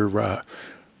on your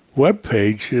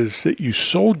webpage is that you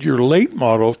sold your late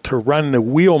model to run the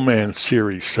Wheelman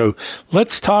Series. So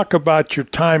let's talk about your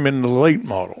time in the late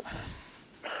model.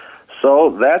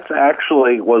 So that's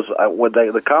actually was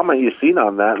the comment you seen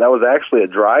on that. That was actually a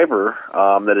driver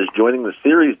that is joining the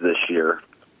series this year.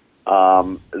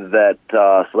 So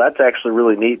that's actually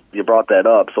really neat. You brought that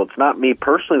up. So it's not me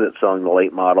personally that's selling the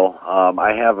late model.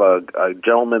 I have a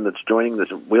gentleman that's joining this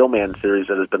Wheelman Series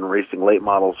that has been racing late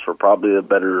models for probably the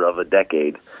better of a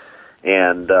decade,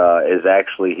 and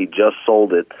he just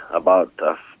sold it about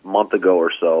a month ago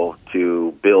or so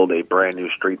to build a brand new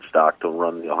street stock to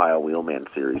run the Ohio Wheelman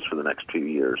Series for the next 2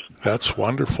 years. That's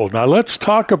wonderful. Now let's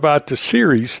talk about the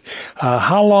series.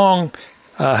 How long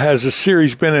has the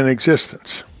series been in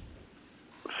existence?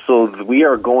 So we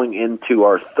are going into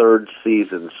our third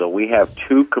season, so we have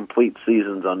 2 complete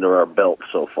seasons under our belt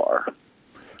so far.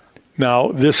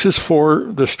 Now, this is for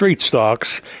the street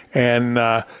stocks, and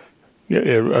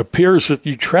it appears that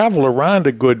you travel around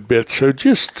a good bit. So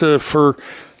just for,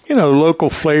 local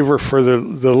flavor for the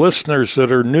listeners that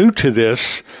are new to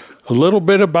this, a little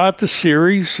bit about the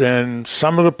series and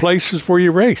some of the places where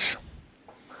you race.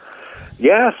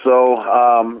 Yeah,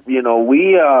 so,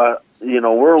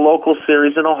 we're a local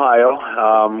series in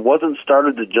Ohio. Wasn't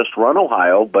started to just run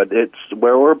Ohio, but it's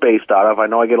where we're based out of. I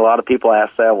know I get a lot of people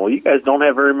ask that, well, you guys don't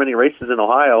have very many races in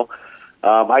Ohio.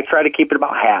 I try to keep it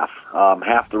about half.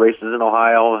 Half the races in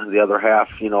Ohio, the other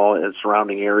half, in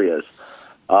surrounding areas.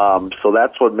 So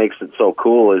that's what makes it so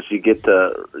cool is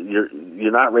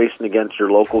you're not racing against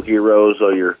your local heroes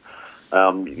or your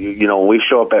when we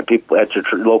show up at your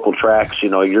local tracks,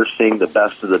 you're seeing the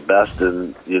best of the best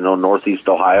in, Northeast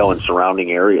Ohio and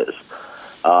surrounding areas.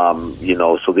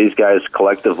 So these guys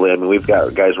collectively, we've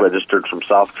got guys registered from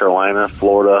South Carolina,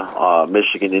 Florida,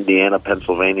 Michigan, Indiana,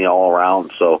 Pennsylvania, all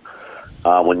around. So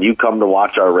when you come to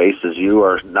watch our races, you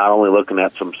are not only looking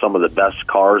at some of the best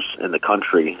cars in the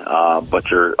country,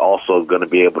 but you're also going to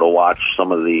be able to watch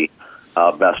some of the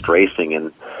best racing.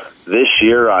 And this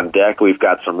year on deck, we've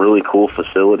got some really cool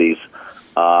facilities.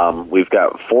 We've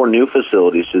got 4 new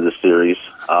facilities to the series.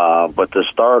 But to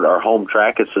start, our home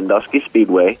track is Sandusky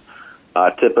Speedway.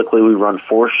 Typically, we run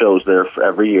 4 shows there for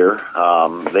every year.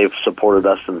 They've supported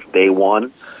us since day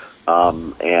one,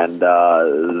 and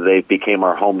they became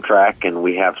our home track. And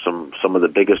we have some of the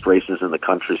biggest races in the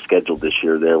country scheduled this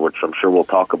year there, which I'm sure we'll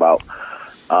talk about.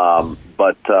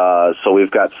 So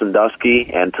we've got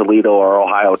Sandusky and Toledo, our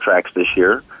Ohio tracks this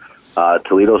year.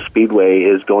 Toledo Speedway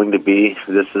is going to be,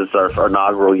 this is our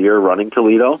inaugural year running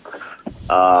Toledo.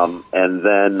 And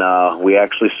then we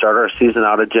actually start our season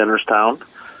out at Jennerstown,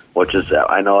 which is,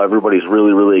 I know everybody's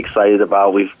really, really excited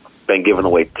about. We've been giving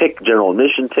away general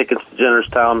admission tickets to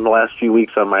Jennerstown the last few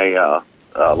weeks on my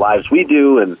lives we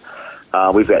do, and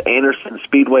we've got Anderson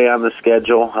Speedway on the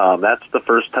schedule. That's the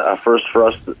first for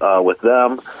us with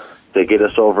them to get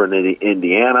us over into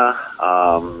Indiana.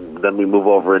 Then we move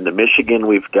over into Michigan.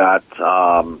 We've got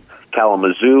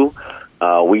Kalamazoo.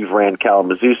 We've ran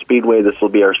Kalamazoo Speedway. This will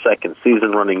be our second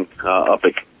season running up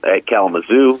at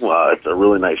Kalamazoo. It's a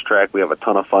really nice track. We have a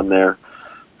ton of fun there.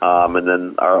 And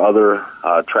then our other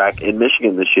track in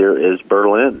Michigan this year is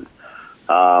Berlin,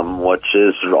 which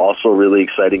is also really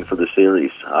exciting for the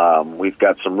series. We've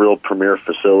got some real premier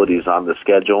facilities on the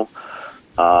schedule.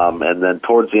 And then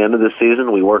towards the end of the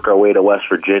season, we work our way to West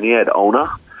Virginia at Ona,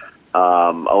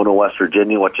 West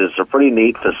Virginia, which is a pretty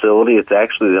neat facility. It's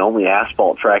actually the only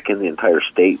asphalt track in the entire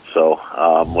state, so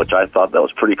which I thought that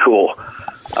was pretty cool.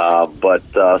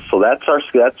 So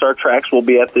that's our tracks we'll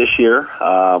be at this year.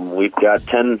 We've got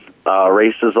 10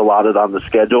 races allotted on the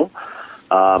schedule,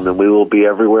 and we will be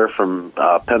everywhere from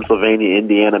Pennsylvania,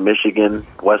 Indiana, Michigan,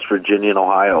 West Virginia, and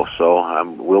Ohio.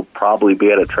 So we'll probably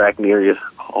be at a track near you,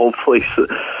 hopefully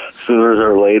sooner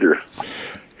or later.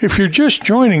 If you're just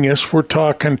joining us, we're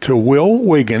talking to Will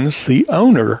Wiggins, the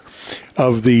owner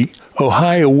of the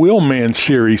Ohio Wheelman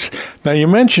Series. Now, you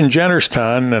mentioned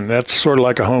Jennerstown, and that's sort of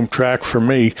like a home track for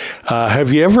me.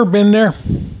 Have you ever been there?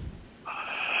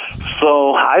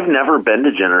 So I've never been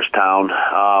to Jennerstown.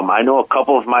 I know a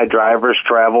couple of my drivers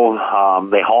travel.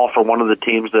 They haul for one of the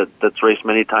teams that's raced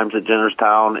many times at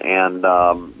Jennerstown, and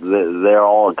they're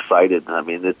all excited.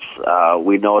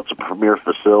 We know it's a premier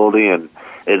facility, and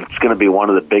it's going to be one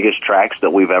of the biggest tracks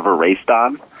that we've ever raced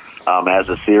on as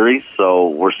a series. So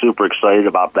we're super excited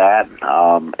about that,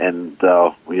 and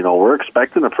we're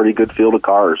expecting a pretty good field of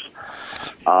cars.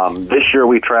 This year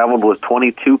we traveled with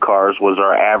 22 cars was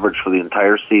our average for the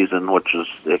entire season, which is,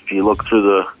 if you look through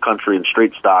the country in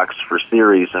street stocks for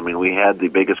series, I mean, we had the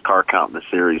biggest car count in the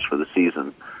series for the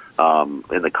season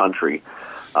in the country.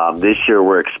 This year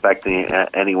we're expecting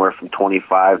anywhere from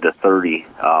 25 to 30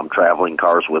 traveling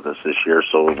cars with us this year,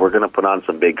 so we're going to put on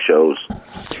some big shows.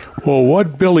 Well,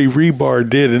 what Billy Rebar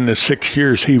did in the 6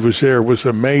 years he was there was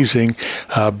amazing.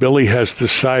 Billy has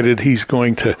decided he's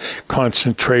going to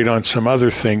concentrate on some other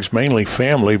things, mainly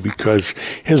family, because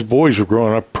his boys are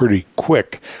growing up pretty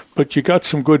quick. But you got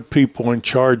some good people in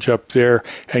charge up there,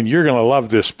 and you're going to love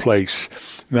this place.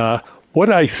 Now, what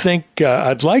I think,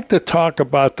 I'd like to talk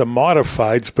about the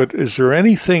modifieds, but is there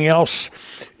anything else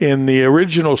in the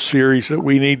original series that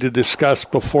we need to discuss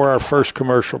before our first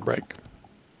commercial break?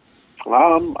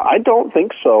 I don't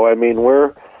think so. I mean,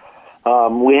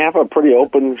 we have a pretty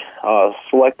open,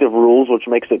 selective rules, which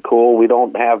makes it cool. We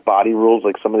don't have body rules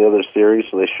like some of the other series,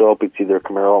 so they show up, it's either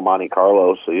Camaro or Monte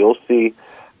Carlo. So you'll see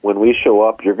when we show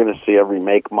up, you're going to see every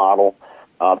make, model,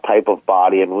 type of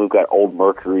body. I mean, we've got old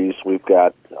Mercurys, we've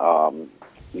got, of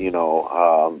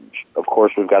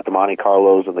course, we've got the Monte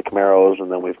Carlos and the Camaros,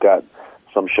 and then we've got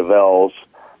some Chevelles,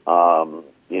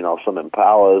 some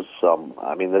Impalas,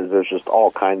 there's just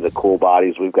all kinds of cool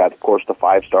bodies. We've got, of course, the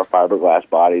 5-star fiberglass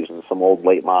bodies and some old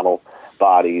late model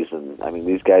bodies, and I mean,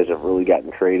 these guys have really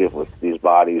gotten creative with these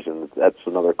bodies, and that's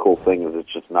another cool thing, is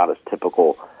it's just not as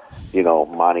typical,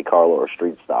 Monte Carlo or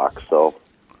street stock, so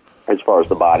as far as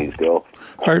the bodies go.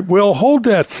 All right, well, hold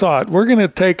that thought. We're going to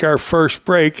take our first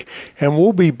break, and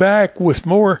we'll be back with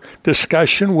more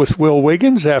discussion with Will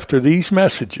Wiggins after these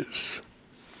messages.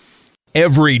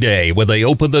 Every day when they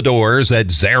open the doors at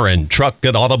Zarin Truck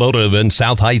and Automotive in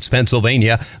South Heights,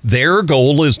 Pennsylvania, their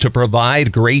goal is to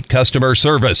provide great customer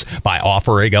service by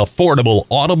offering affordable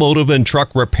automotive and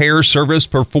truck repair service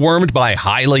performed by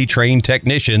highly trained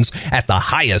technicians at the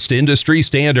highest industry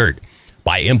standard.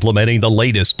 By implementing the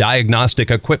latest diagnostic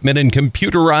equipment and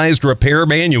computerized repair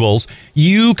manuals,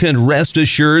 you can rest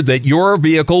assured that your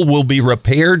vehicle will be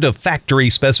repaired to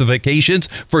factory specifications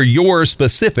for your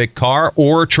specific car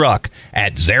or truck.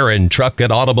 At Zarin Truck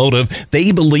and Automotive,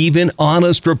 they believe in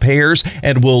honest repairs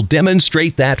and will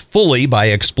demonstrate that fully by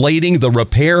explaining the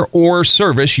repair or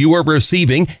service you are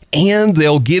receiving, and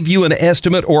they'll give you an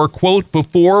estimate or quote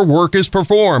before work is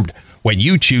performed. When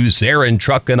you choose Zarin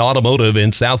Truck and Automotive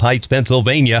in South Heights,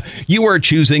 Pennsylvania, you are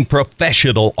choosing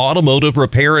professional automotive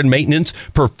repair and maintenance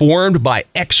performed by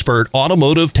expert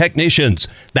automotive technicians.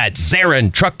 That's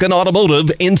Zarin Truck and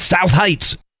Automotive in South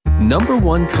Heights. Number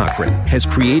One Cochran has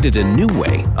created a new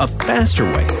way, a faster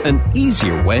way, an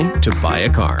easier way to buy a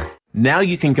car. Now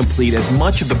you can complete as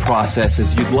much of the process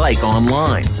as you'd like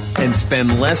online and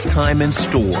spend less time in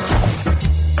store.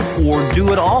 Or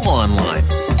do it all online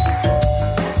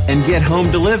and get home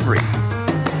delivery.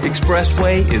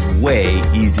 Expressway is way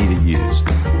easy to use.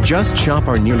 Just shop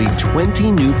our nearly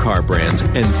 20 new car brands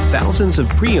and thousands of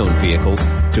pre-owned vehicles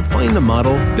to find the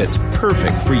model that's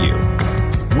perfect for you.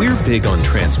 We're big on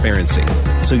transparency,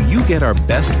 so you get our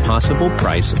best possible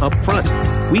price up front.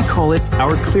 We call it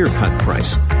our clear-cut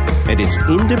price, and it's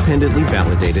independently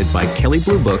validated by Kelley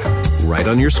Blue Book right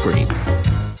on your screen.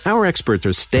 Our experts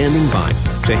are standing by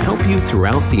to help you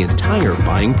throughout the entire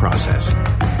buying process.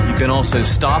 You can also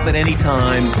stop at any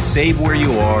time, save where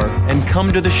you are, and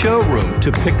come to the showroom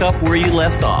to pick up where you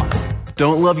left off.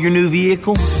 Don't love your new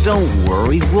vehicle? Don't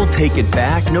worry, we'll take it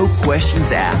back, no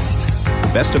questions asked.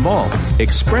 Best of all,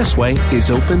 Expressway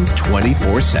is open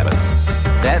 24/7.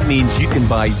 That means you can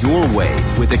buy your way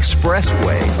with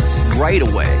Expressway right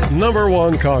away. Number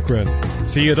One Cochran.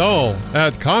 See it all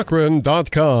at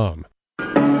Cochran.com.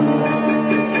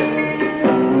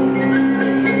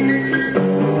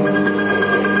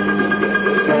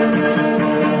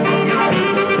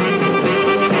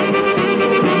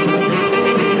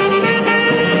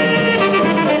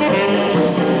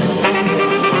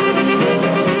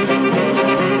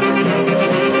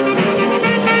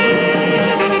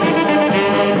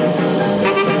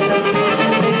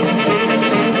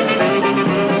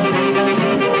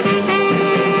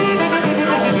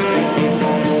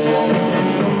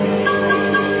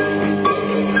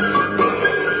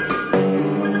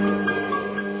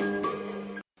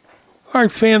 All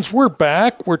right, fans, we're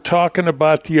back. We're talking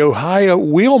about the Ohio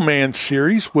Wheelman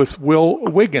Series with Will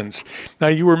Wiggins. Now,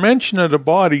 you were mentioning the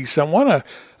bodies. I want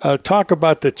to talk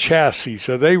about the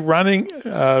chassis. Are they running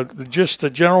just the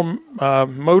General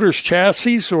Motors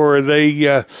chassis, or are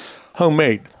they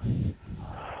homemade?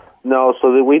 No,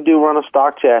 so we do run a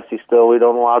stock chassis still. We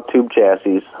don't allow tube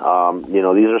chassis. These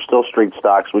are still street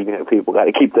stocks. People got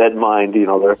to keep that in mind.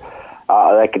 They're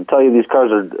I can tell you these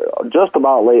cars are just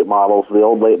about late models, the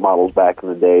old late models back in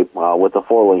the day, with the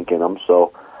 4-link in them.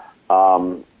 So,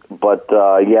 so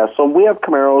we have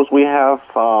Camaros, we have,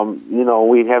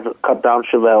 we have cut down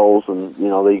Chevelles, and,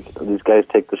 these guys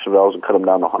take the Chevelles and cut them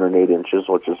down to 108 inches,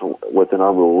 which is within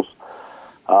our rules.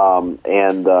 But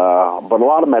a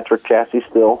lot of metric chassis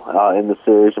still in the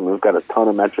series, and we've got a ton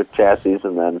of metric chassis,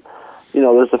 and then,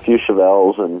 there's a few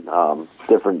Chevelles and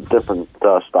different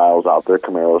styles out there,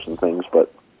 Camaros and things,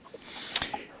 but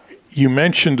you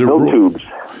mentioned tubes.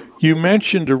 You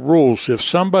mentioned the rules. If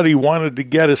somebody wanted to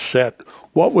get a set,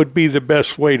 what would be the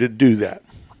best way to do that?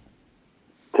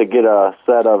 To get a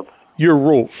set of your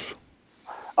rules.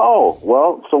 Oh,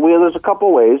 well, so there's a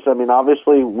couple ways. I mean,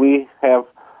 obviously, we have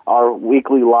our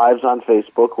weekly lives on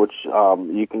Facebook, which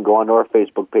you can go onto our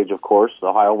Facebook page, of course, the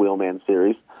Ohio Wheelman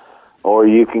Series, or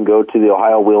you can go to the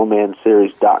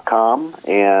OhioWheelmanSeries.com,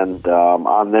 and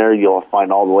on there you'll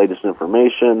find all the latest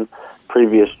information,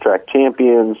 previous track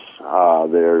champions,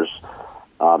 there's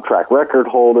track record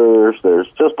holders, there's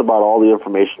just about all the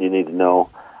information you need to know,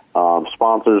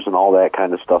 sponsors and all that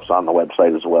kind of stuff's on the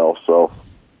website as well. So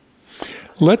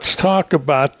let's talk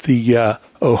about the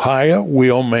Ohio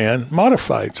Wheelman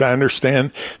Modifieds. I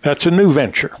understand that's a new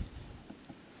venture.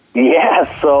 Yeah,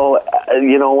 so,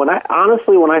 when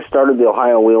I started the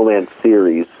Ohio Wheelman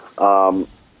Series,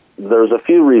 there's a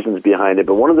few reasons behind it,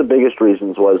 but one of the biggest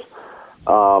reasons was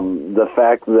the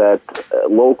fact that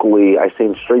locally I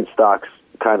seen street stocks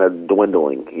kind of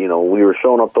dwindling. We were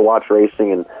showing up to watch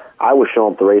racing, and I was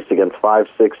showing up to race against 5,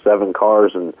 6, 7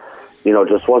 cars, and, it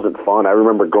just wasn't fun. I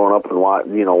remember growing up and,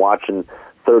 watching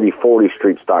 30, 40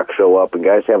 street stock show up and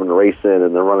guys having to race in,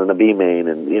 and they're running a B-main,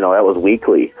 and, that was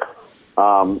weekly.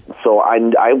 So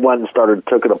I went and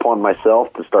took it upon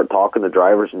myself to start talking to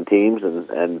drivers and teams,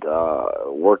 and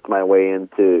worked my way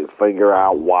into figure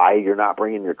out why you're not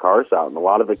bringing your cars out. And a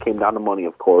lot of it came down to money,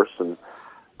 of course. And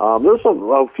there's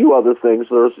a few other things.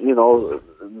 There's,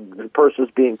 purses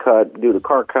being cut due to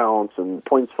car counts and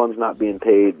points funds not being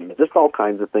paid, and just all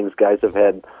kinds of things guys have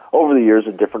had over the years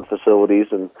at different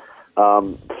facilities. And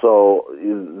so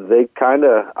they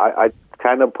I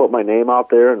kind of put my name out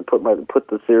there and put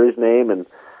the series name and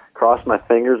cross my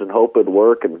fingers and hope it'd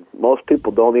work. And most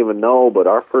people don't even know, but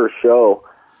our first show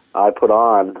I put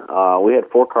on, we had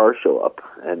 4 cars show up,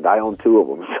 and I owned 2 of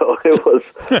them, so it was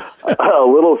a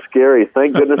little scary.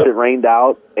 Thank goodness it rained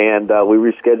out, and we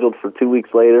rescheduled for 2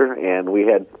 weeks later, and we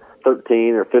had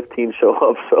 13 or 15 show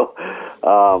up. So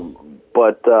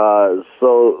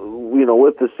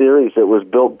with the series, it was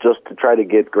built just to try to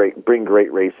bring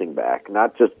great racing back.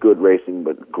 Not just good racing,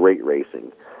 but great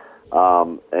racing.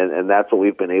 And that's what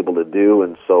we've been able to do.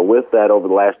 And so with that, over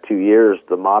the last 2 years,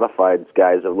 the modifieds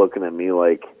guys are looking at me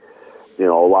like, a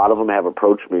lot of them have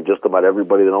approached me, just about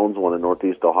everybody that owns one in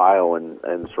Northeast Ohio and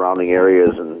surrounding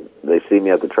areas, and they see me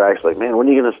at the tracks like, man, when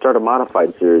are you going to start a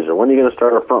modified series, or when are you going to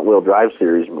start a front-wheel drive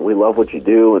series? I mean, we love what you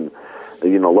do, and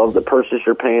love the purses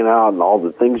you're paying out and all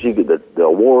the things you get, the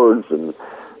awards, and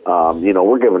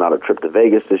we're giving out a trip to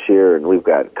Vegas this year, and we've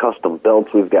got custom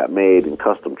belts we've got made, and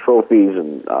custom trophies,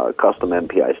 and custom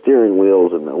MPI steering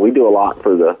wheels, and we do a lot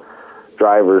for the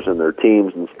drivers and their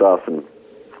teams and stuff. And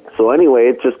so anyway,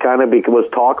 it just kind of was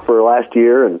talk for last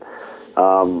year, and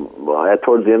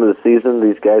towards the end of the season,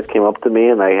 these guys came up to me,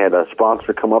 and I had a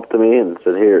sponsor come up to me and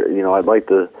said, here, I'd like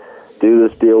to do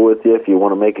this deal with you if you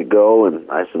want to make it go. And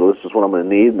I said, well, this is what I'm going to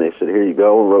need. And they said, here you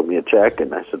go, and wrote me a check.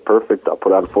 And I said, perfect, I'll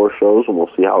put on 4 shows, and we'll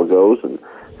see how it goes. And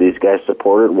these guys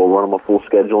support it. We'll run them a full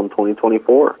schedule in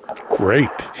 2024. Great.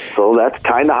 So that's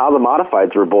kind of how the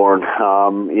modifieds were born.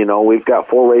 We've got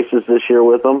 4 races this year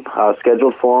with them,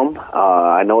 scheduled for them.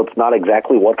 I know it's not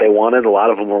exactly what they wanted. A lot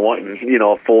of them were wanting,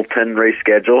 a full 10-race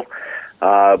schedule.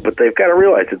 But they've got to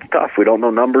realize it's tough. We don't know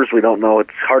numbers. We don't know.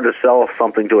 It's hard to sell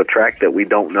something to a track that we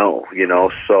don't know,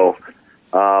 So,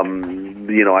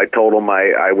 I told them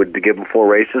I would give them 4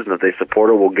 races, and if they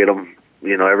support it, we'll get them,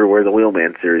 everywhere the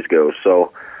Wheelman Series goes.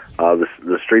 So,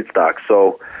 the street stock.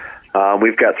 So,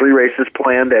 we've got 3 races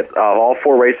planned at all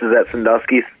 4 races at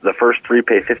Sandusky. The first 3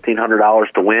 pay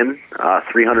 $1,500 to win,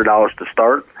 $300 to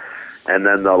start. And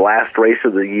then the last race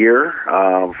of the year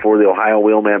for the Ohio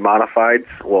Wheelman Modifieds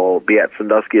will be at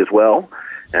Sandusky as well.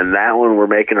 And that one, we're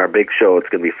making our big show. It's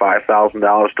going to be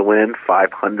 $5,000 to win,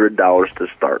 $500 to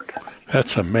start.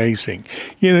 That's amazing.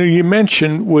 You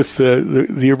mentioned with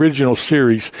the original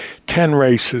series, 10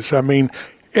 races. I mean,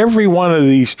 every one of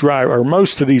these drivers, or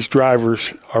most of these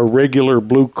drivers, are regular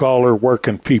blue-collar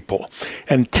working people.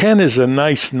 And 10 is a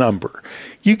nice number.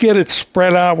 You get it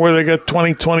spread out where they got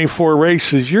 20, 24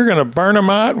 races, you're going to burn them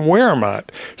out and wear them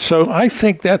out. So I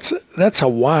think that's a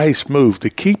wise move to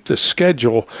keep the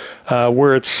schedule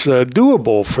where it's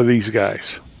doable for these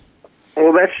guys.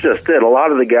 Well, that's just it. A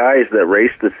lot of the guys that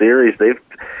race the series,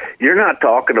 you're not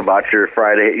talking about your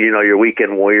Friday, your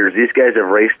weekend warriors. These guys have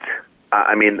raced,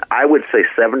 I would say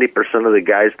 70% of the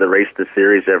guys that race the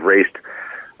series have raced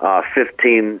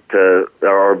 15 to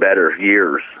or better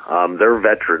years. They're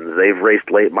veterans. They've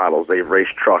raced late models. They've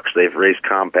raced trucks. They've raced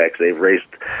compacts. They've raced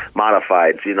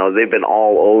modifieds. They've been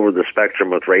all over the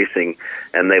spectrum with racing,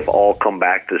 and they've all come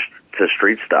back to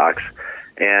street stocks.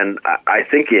 And I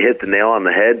think you hit the nail on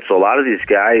the head. So a lot of these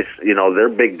guys, their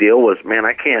big deal was, man,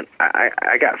 I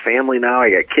got family now. I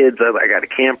got kids. I got a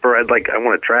camper. I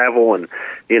want to travel and,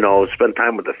 spend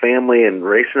time with the family, and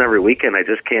racing every weekend. I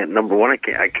just can't. Number one, I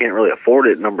can't really afford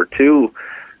it. Number two,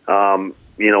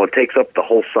 it takes up the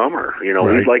whole summer. Right.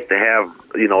 We'd like to have,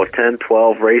 a 10,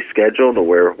 12 race schedule to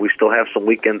where we still have some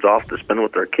weekends off to spend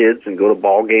with our kids and go to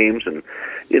ball games and,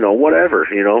 whatever,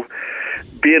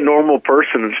 be a normal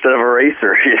person instead of a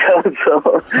racer,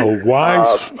 So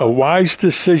a wise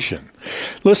decision.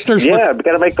 Listeners, we got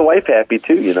to make the wife happy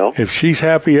too, If she's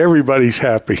happy, everybody's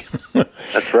happy.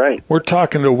 That's right. We're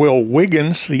talking to Will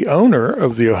Wiggins, the owner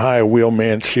of the Ohio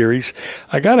Wheelman Series.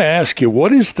 I got to ask you,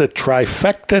 what is the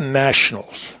Trifecta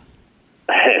Nationals?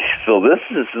 So this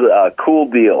is a cool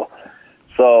deal.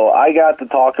 So I got to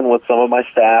talking with some of my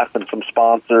staff and some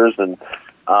sponsors, and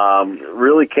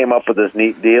really came up with this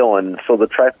neat deal. And so the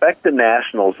Trifecta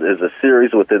Nationals is a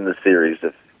series within the series,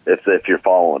 if you're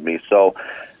following me. So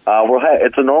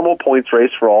it's a normal points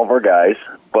race for all of our guys,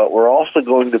 but we're also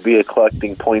going to be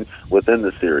collecting points within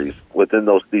the series, within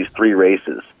these three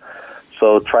races.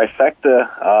 So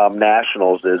Trifecta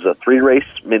Nationals is a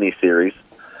 3-race mini-series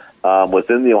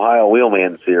within the Ohio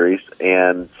Wheelman Series.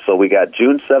 And so we got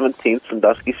June 17th,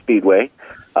 Sandusky Speedway.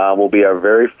 Will be our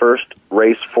very first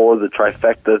race for the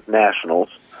Trifecta Nationals.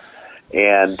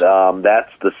 And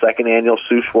that's the second annual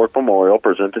Sue Schwartz Memorial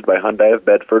presented by Hyundai of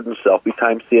Bedford and Selfie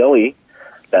Time CLE.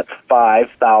 That's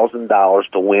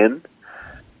 $5,000 to win,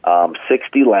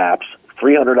 60 laps,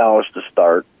 $300 to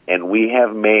start, and we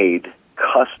have made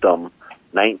custom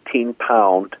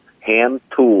 19-pound,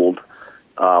 hand-tooled,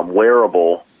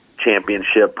 wearable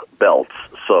championship belts.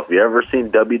 So if you've ever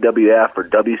seen WWF or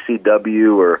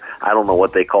WCW, or I don't know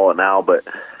what they call it now, but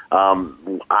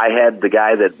I had the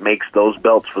guy that makes those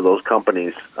belts for those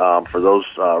companies, for those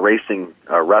racing,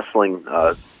 wrestling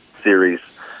series,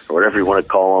 or whatever you want to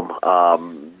call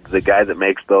them. The guy that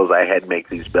makes those, I had make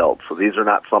these belts. So these are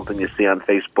not something you see on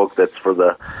Facebook that's for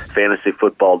the fantasy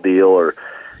football deal, or,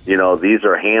 these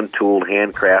are hand-tooled,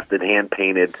 handcrafted,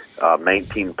 hand-painted,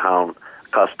 19-pound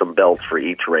custom belts for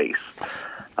each race.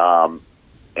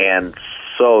 And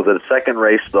so the second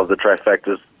race of the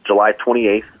Trifecta is July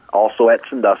 28th, also at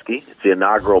Sandusky. It's the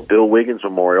inaugural Bill Wiggins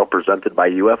Memorial presented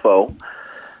by UFO.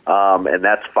 And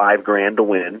that's $5,000 to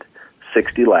win,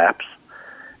 60 laps.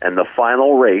 And the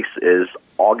final race is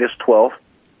August 12th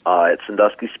at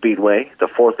Sandusky Speedway, the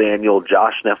 4th annual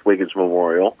Josh Neff Wiggins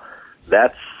Memorial.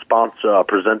 That's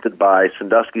presented by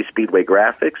Sandusky Speedway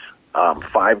Graphics,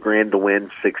 $5,000 to win,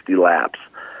 60 laps.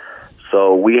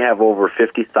 So we have over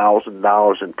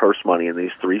 $50,000 in purse money in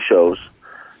these three shows.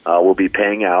 We'll be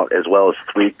paying out, as well as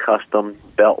 3 custom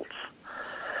belts.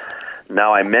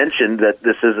 Now, I mentioned that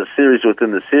this is a series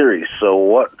within the series. So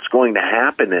what's going to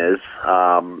happen is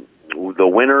the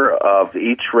winner of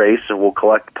each race will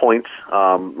collect points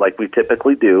like we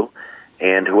typically do,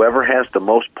 and whoever has the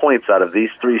most points out of these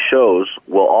 3 shows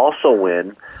will also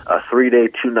win a 3-day,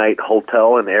 2-night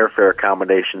hotel and airfare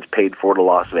accommodations paid for to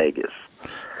Las Vegas.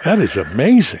 That is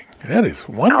amazing. That is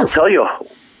wonderful.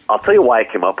 I'll tell you why I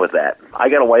came up with that. I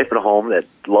got a wife at home that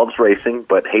loves racing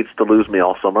but hates to lose me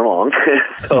all summer long.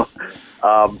 So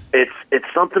it's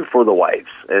something for the wives,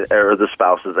 or the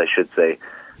spouses, I should say.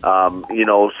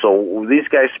 So these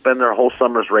guys spend their whole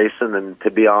summers racing, and to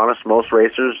be honest, most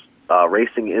racers,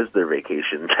 racing is their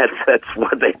vacation. That's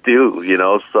what they do,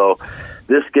 So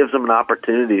this gives them an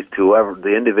opportunity to whoever,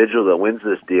 the individual that wins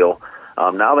this deal,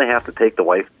 now they have to take the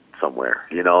wife somewhere,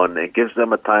 and it gives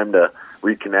them a time to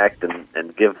reconnect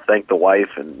and thank the wife,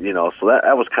 and so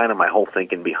that was kind of my whole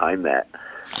thinking behind that.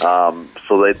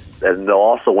 So they'll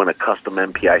also win a custom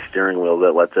MPI steering wheel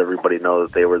that lets everybody know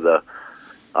that they were the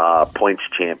points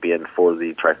champion for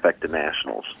the Trifecta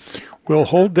Nationals. We'll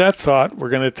hold that thought. We're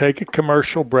going to take a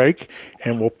commercial break,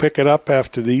 and we'll pick it up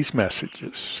after these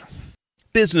messages.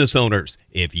 Business owners,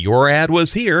 if your ad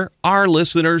was here, our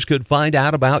listeners could find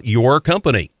out about your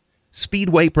company.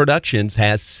 Speedway Productions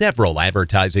has several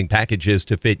advertising packages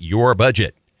to fit your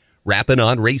budget. Rappin'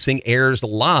 on Racing airs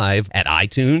live at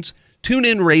iTunes,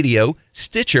 TuneIn Radio,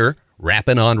 Stitcher,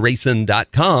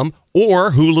 rappinonracing.com,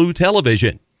 or Hulu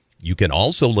Television. You can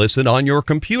also listen on your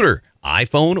computer,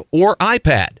 iPhone, or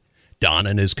iPad. Don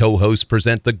and his co-hosts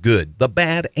present the good, the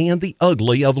bad, and the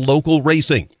ugly of local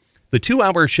racing. The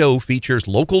 2-hour show features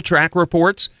local track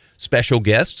reports, special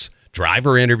guests,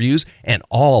 driver interviews, and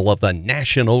all of the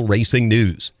national racing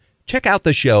news. Check out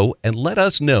the show and let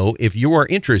us know if you are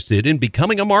interested in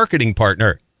becoming a marketing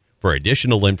partner. For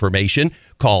additional information,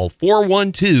 call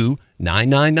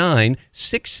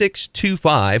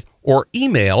 412-999-6625 or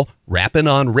email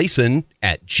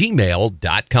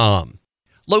rappinonracing@gmail.com.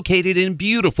 Located in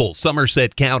beautiful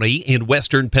Somerset County in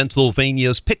western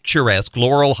Pennsylvania's picturesque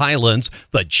Laurel Highlands,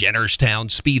 the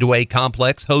Jennerstown Speedway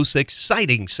Complex hosts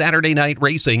exciting Saturday night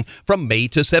racing from May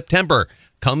to September.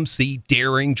 Come see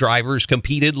daring drivers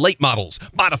compete in late models,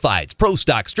 modifieds, pro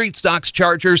stock, street stocks,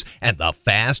 chargers, and the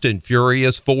Fast and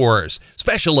Furious 4s.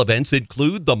 Special events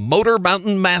include the Motor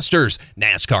Mountain Masters,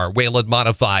 NASCAR Whelen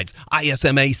Modifieds,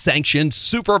 ISMA sanctioned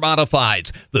Super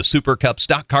Modifieds, the Super Cup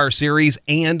Stock Car Series,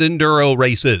 and Enduro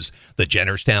races. The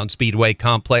Jennerstown Speedway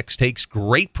Complex takes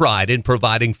great pride in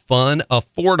providing fun,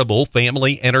 affordable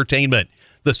family entertainment.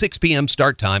 The 6 p.m.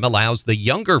 start time allows the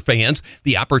younger fans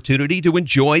the opportunity to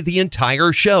enjoy the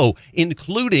entire show,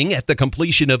 including at the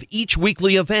completion of each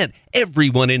weekly event.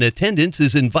 Everyone in attendance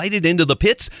is invited into the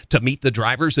pits to meet the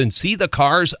drivers and see the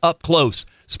cars up close.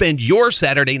 Spend your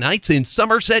Saturday nights in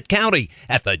Somerset County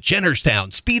at the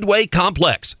Jennerstown Speedway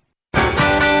Complex.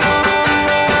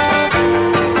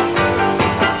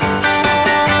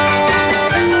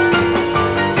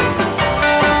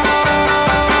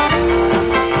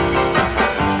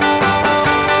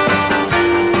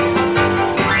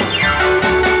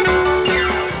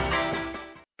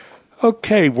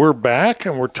 Okay, we're back,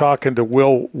 and we're talking to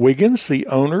Will Wiggins, the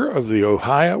owner of the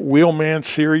Ohio Wheelman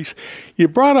Series. You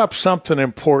brought up something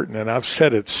important, and I've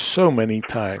said it so many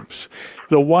times.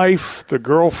 The wife, the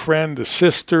girlfriend, the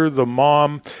sister, the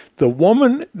mom, the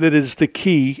woman that is the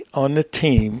key on the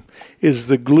team is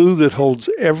the glue that holds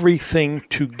everything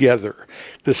together.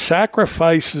 The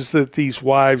sacrifices that these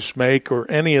wives make, or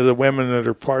any of the women that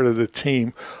are part of the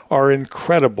team, are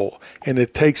incredible. And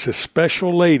it takes a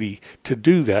special lady to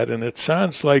do that. And it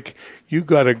sounds like you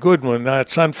got a good one. Now,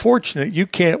 it's unfortunate you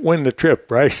can't win the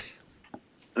trip, right?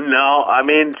 No, I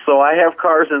mean, so I have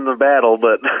cars in the battle,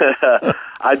 but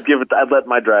I'd let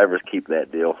my drivers keep that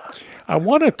deal. I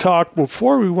want to talk,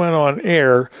 before we went on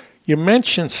air, you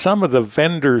mentioned some of the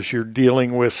vendors you're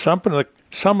dealing with, some of the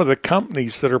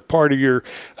companies that are part of your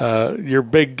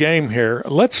big game here.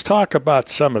 Let's talk about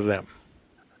some of them.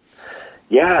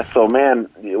 Yeah, so man,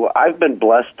 I've been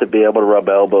blessed to be able to rub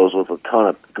elbows with a ton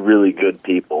of really good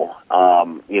people.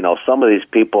 Some of these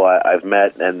people I've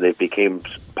met, and they became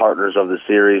partners of the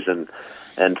series, and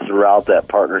throughout that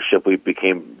partnership, we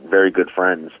became very good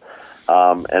friends.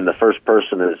 And the first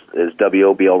person is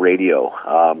WOBL Radio,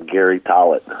 Gary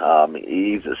Tollett.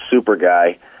 He's a super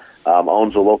guy,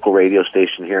 owns a local radio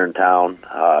station here in town.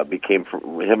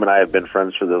 Him and I have been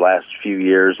friends for the last few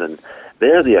years, and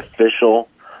they're the official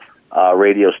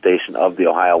radio station of the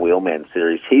Ohio Wheelman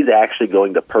Series. He's actually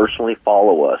going to personally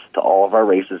follow us to all of our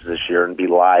races this year and be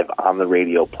live on the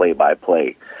radio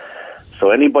play-by-play.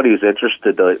 So anybody who's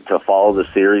interested to follow the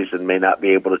series and may not be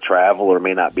able to travel or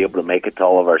may not be able to make it to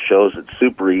all of our shows, it's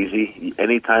super easy.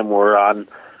 Anytime we're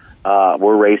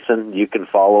racing, you can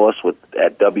follow us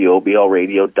at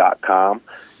WOBLradio.com,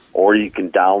 or you can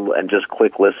download and just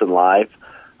click listen live,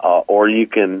 or you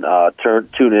can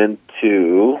tune in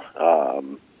to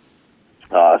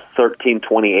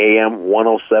 1320 AM,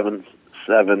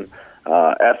 107.7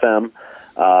 FM,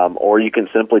 or you can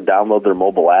simply download their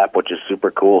mobile app, which is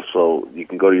super cool. So you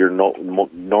can go to your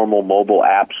normal mobile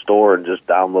app store and just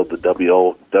download the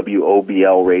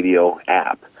WOBL Radio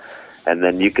app. And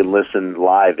then you can listen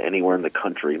live anywhere in the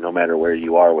country, no matter where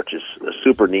you are, which is a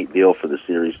super neat deal for the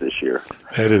series this year.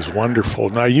 That is wonderful.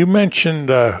 Now, you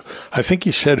mentioned, I think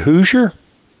you said Hoosier?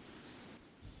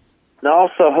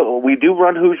 No, so we do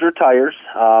run Hoosier Tires.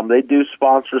 They do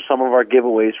sponsor some of our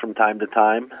giveaways from time to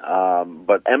time.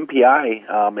 But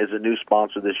MPI is a new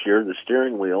sponsor this year, the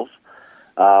steering wheels.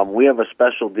 We have a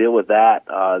special deal with that.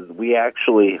 We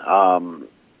actually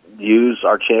use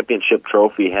our championship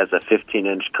trophy, has a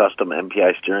 15-inch custom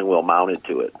MPI steering wheel mounted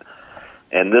to it.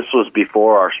 And this was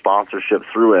before our sponsorship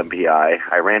through MPI.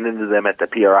 I ran into them at the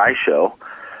PRI show,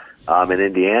 in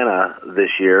Indiana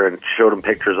this year and showed them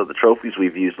pictures of the trophies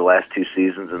we've used the last 2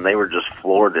 seasons, and they were just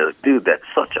floored. They're like, dude, that's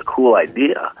such a cool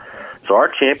idea. So our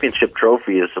championship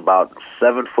trophy is about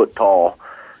 7 foot tall,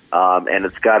 and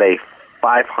it's got a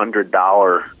 $500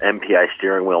 MPI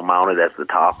steering wheel mounted as the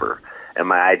topper. And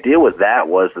my idea with that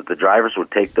was that the drivers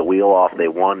would take the wheel off they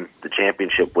won the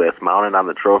championship with, mount it on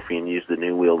the trophy, and use the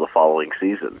new wheel the following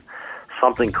season.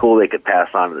 Something cool they could pass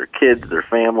on to their kids, their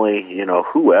family,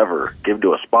 whoever, give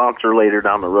to a sponsor later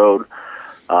down the road.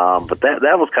 But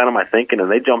that was kind of my thinking, and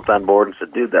they jumped on board and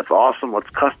said, dude, that's awesome. Let's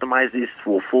customize these.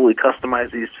 We'll fully customize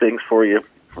these things for you,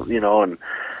 and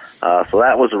so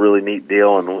that was a really neat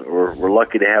deal, and we're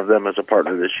lucky to have them as a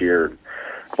partner this year.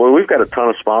 Boy, we've got a ton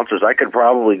of sponsors. I could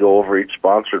probably go over each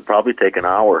sponsor. It'd probably take an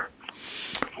hour.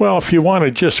 Well, if you want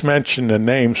to just mention the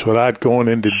names without going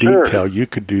into detail, you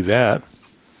could do that.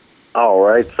 All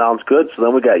right, sounds good. So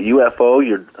then we got UFO,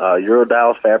 your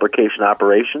Eurodials Fabrication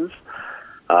Operations,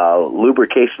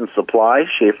 Lubrication Supply,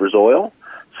 Schaefer's Oil,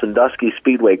 Sandusky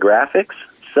Speedway Graphics,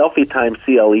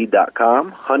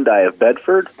 SelfieTimeCLE.com, Hyundai of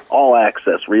Bedford, All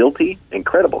Access Realty,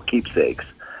 Incredible Keepsakes,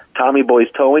 Tommy Boy's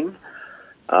Towing,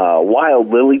 Wild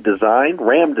Lily Design,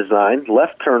 Ram Design,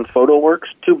 Left Turn Photo Works,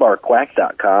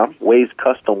 TwoBarQuack.com, Ways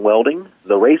Custom Welding,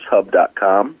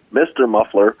 TheRacehub.com, Mr.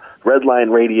 Muffler, Redline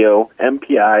Radio,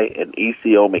 MPI, and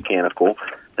ECO Mechanical,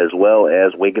 as well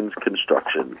as Wiggins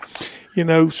Construction.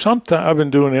 Sometimes I've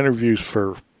been doing interviews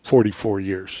for 44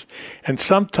 years. And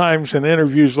sometimes an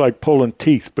interview's like pulling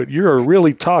teeth, but you're a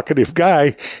really talkative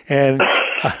guy. And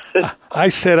I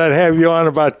said I'd have you on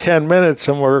about 10 minutes,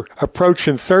 and we're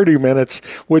approaching 30 minutes,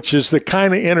 which is the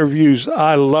kind of interviews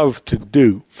I love to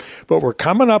do. But we're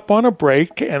coming up on a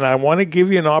break, and I want to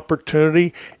give you an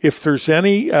opportunity. If there's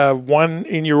any one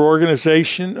in your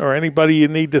organization or anybody you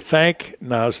need to thank,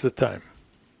 now's the time.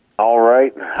 All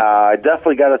right. I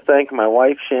definitely got to thank my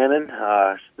wife, Shannon.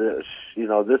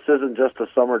 This isn't just a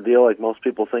summer deal like most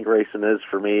people think racing is.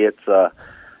 For me, it's a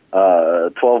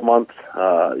 12-month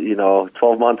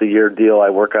a year deal. I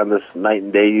work on this night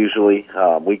and day usually,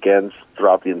 weekends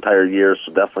throughout the entire year,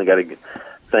 so definitely got to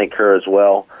thank her as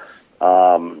well.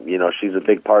 She's a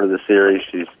big part of the series.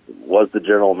 She was the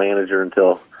general manager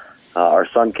until our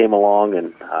son came along,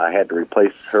 and I had to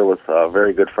replace her with a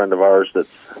very good friend of ours that's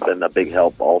been a big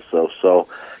help also. So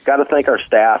got to thank our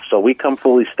staff. So we come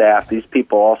fully staffed. These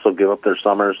people also give up their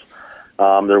summers,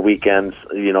 their weekends,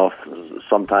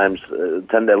 sometimes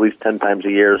at least 10 times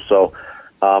a year. So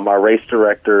our race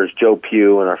director is Joe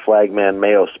Pugh, and our flagman,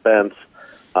 Mayo Spence,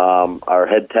 our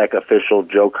head tech official,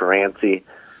 Joe Caranci.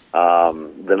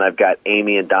 Then I've got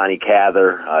Amy and Donnie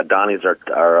Cather. Donnie's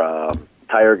our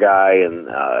tire guy, and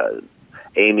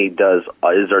Amy is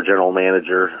our general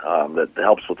manager that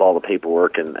helps with all the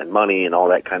paperwork and money and all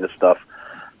that kind of stuff.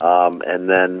 And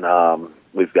then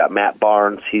we've got Matt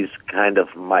Barnes. He's kind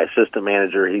of my assistant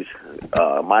manager. He's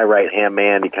my right-hand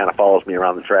man. He kind of follows me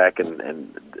around the track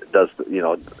and does,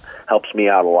 helps me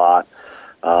out a lot.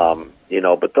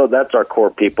 But that's our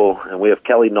core people. And we have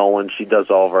Kelly Nolan. She does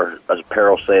all of our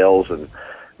apparel sales. And,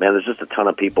 man, there's just a ton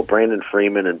of people. Brandon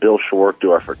Freeman and Bill Schwark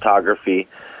do our photography.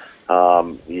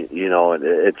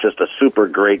 It's just a super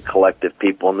great collective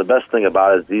people. And the best thing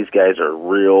about it is these guys are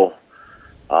real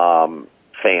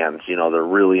fans. They're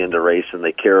really into racing.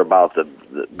 They care about the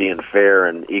being fair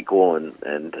and equal and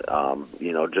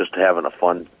just having a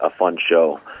fun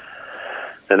show.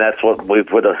 And that's what we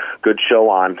put a good show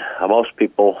on. Most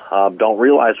people don't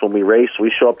realize when we race,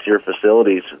 we show up to your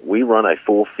facilities, we run a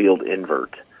full field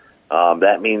invert.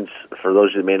 That means, for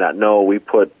those who may not know, we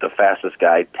put the fastest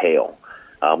guy tail.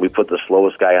 We put the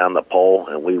slowest guy on the pole,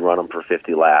 and we run them for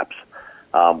 50 laps.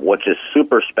 Which is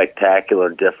super spectacular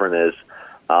and different is,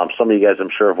 some of you guys, I'm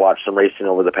sure, have watched some racing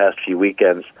over the past few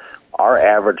weekends. Our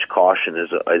average caution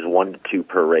is 1 to 2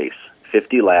 per race.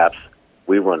 50 laps.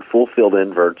 We run full field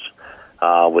inverts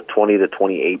with 20 to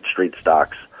 28 street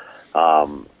stocks.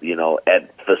 At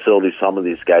facilities some of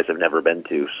these guys have never been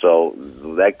to. So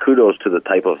that kudos to the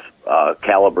type of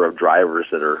caliber of drivers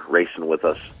that are racing with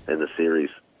us in the series.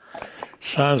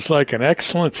 Sounds like an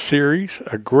excellent series,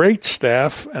 a great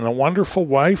staff, and a wonderful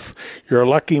wife. You're a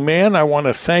lucky man. I want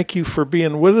to thank you for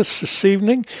being with us this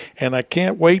evening, and I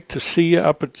can't wait to see you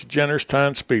up at the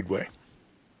Jennerstown Speedway.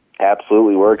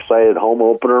 Absolutely. We're excited. Home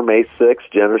opener, May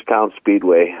 6th, Jennerstown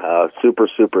Speedway. Super,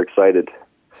 super excited.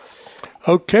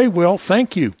 Okay, well,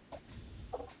 thank you.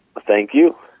 Thank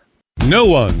you. No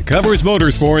one covers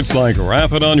motorsports like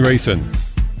Rapid on Racing.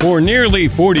 For nearly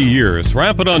 40 years,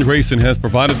 Rapid on Racing has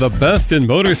provided the best in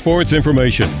motorsports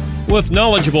information with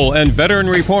knowledgeable and veteran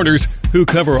reporters who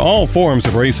cover all forms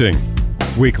of racing.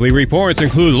 Weekly reports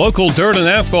include local dirt and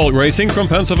asphalt racing from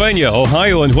Pennsylvania,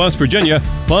 Ohio, and West Virginia,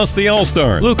 plus the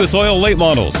All-Star, Lucas Oil late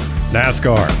models,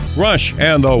 NASCAR, Rush,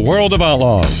 and the World of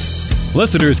Outlaws.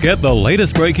 Listeners get the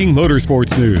latest breaking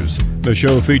motorsports news. The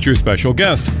show features special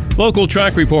guests, local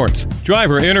track reports,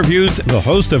 driver interviews. The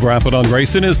host of Rapid on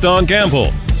Racing is Don Gamble.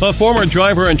 A former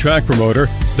driver and track promoter,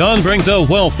 Don brings a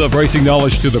wealth of racing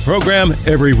knowledge to the program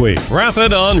every week.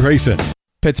 Rapid on Racing.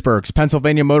 Pittsburgh's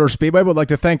Pennsylvania Motor Speedway would like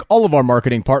to thank all of our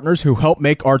marketing partners who helped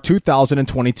make our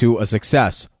 2022 a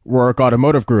success. Rourke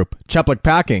Automotive Group, Cheplik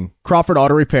Packing, Crawford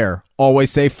Auto Repair,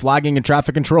 Always Safe Flagging and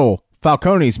Traffic Control,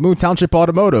 Falcone's Moon Township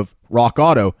Automotive, Rock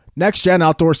Auto, Next Gen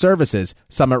Outdoor Services,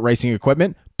 Summit Racing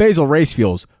Equipment, Basil Race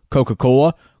Fuels,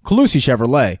 Coca-Cola, Colucci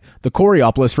Chevrolet, the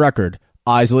Coriopolis Record,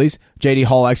 Isley's, J.D.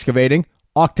 Hall Excavating,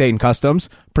 Octane Customs,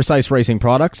 Precise Racing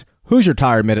Products, Hoosier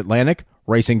Tire Mid-Atlantic,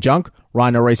 Racing Junk,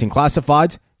 Rhino Racing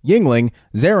Classifieds, Yingling,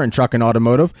 Zarin Truck and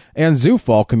Automotive, and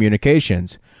Zufall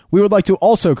Communications. We would like to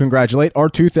also congratulate our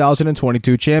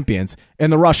 2022 champions. In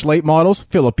the Rush Late Models,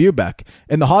 Philip Ubeck.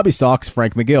 In the Hobby Stocks,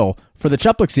 Frank McGill. For the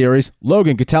Cheplik Series,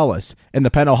 Logan Catellis. In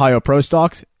the Penn Ohio Pro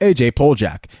Stocks, AJ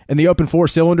Poljak. In the Open 4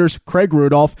 Cylinders, Craig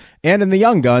Rudolph. And in the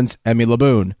Young Guns, Emmy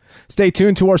Laboon. Stay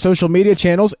tuned to our social media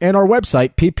channels and our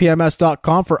website,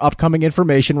 ppms.com, for upcoming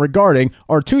information regarding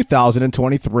our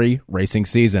 2023 racing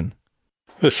season.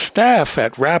 The staff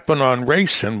at Rappin' on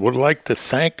Racing would like to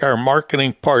thank our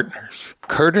marketing partners,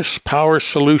 Curtis Power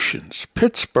Solutions,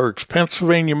 Pittsburgh's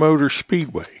Pennsylvania Motor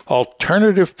Speedway,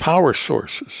 Alternative Power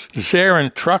Sources,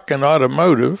 Zarin Truck and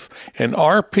Automotive, and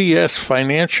RPS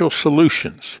Financial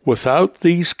Solutions. Without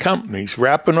these companies,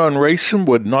 Rappin' on Racing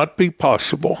would not be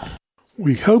possible.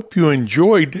 We hope you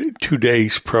enjoyed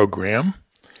today's program.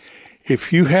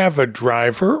 If you have a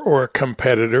driver or a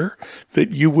competitor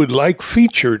that you would like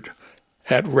featured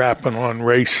at Rappin' on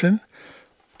Racing,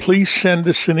 please send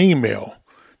us an email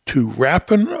to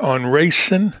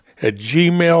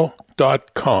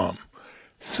rappinonracing@gmail.com.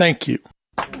 Thank you.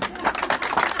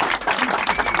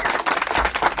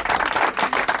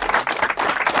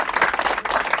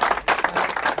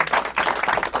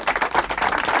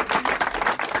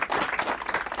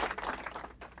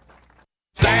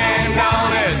 Stand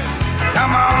on it.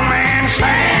 Come on, man,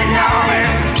 stand on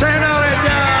it. Stand on it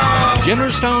now.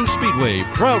 Jennerstown Speedway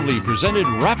proudly presented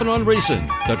Rappin' on Racing,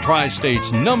 the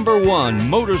Tri-State's #1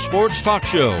 motorsports talk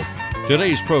show.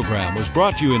 Today's program was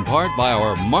brought to you in part by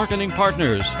our marketing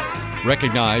partners.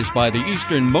 Recognized by the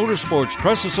Eastern Motorsports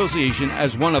Press Association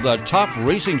as one of the top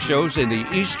racing shows in the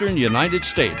Eastern United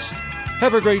States.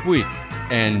 Have a great week,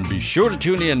 and be sure to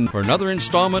tune in for another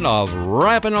installment of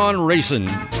Rappin' on Racing.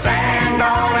 Stand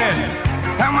on it.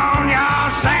 Come on,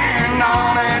 y'all, stand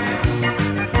on it.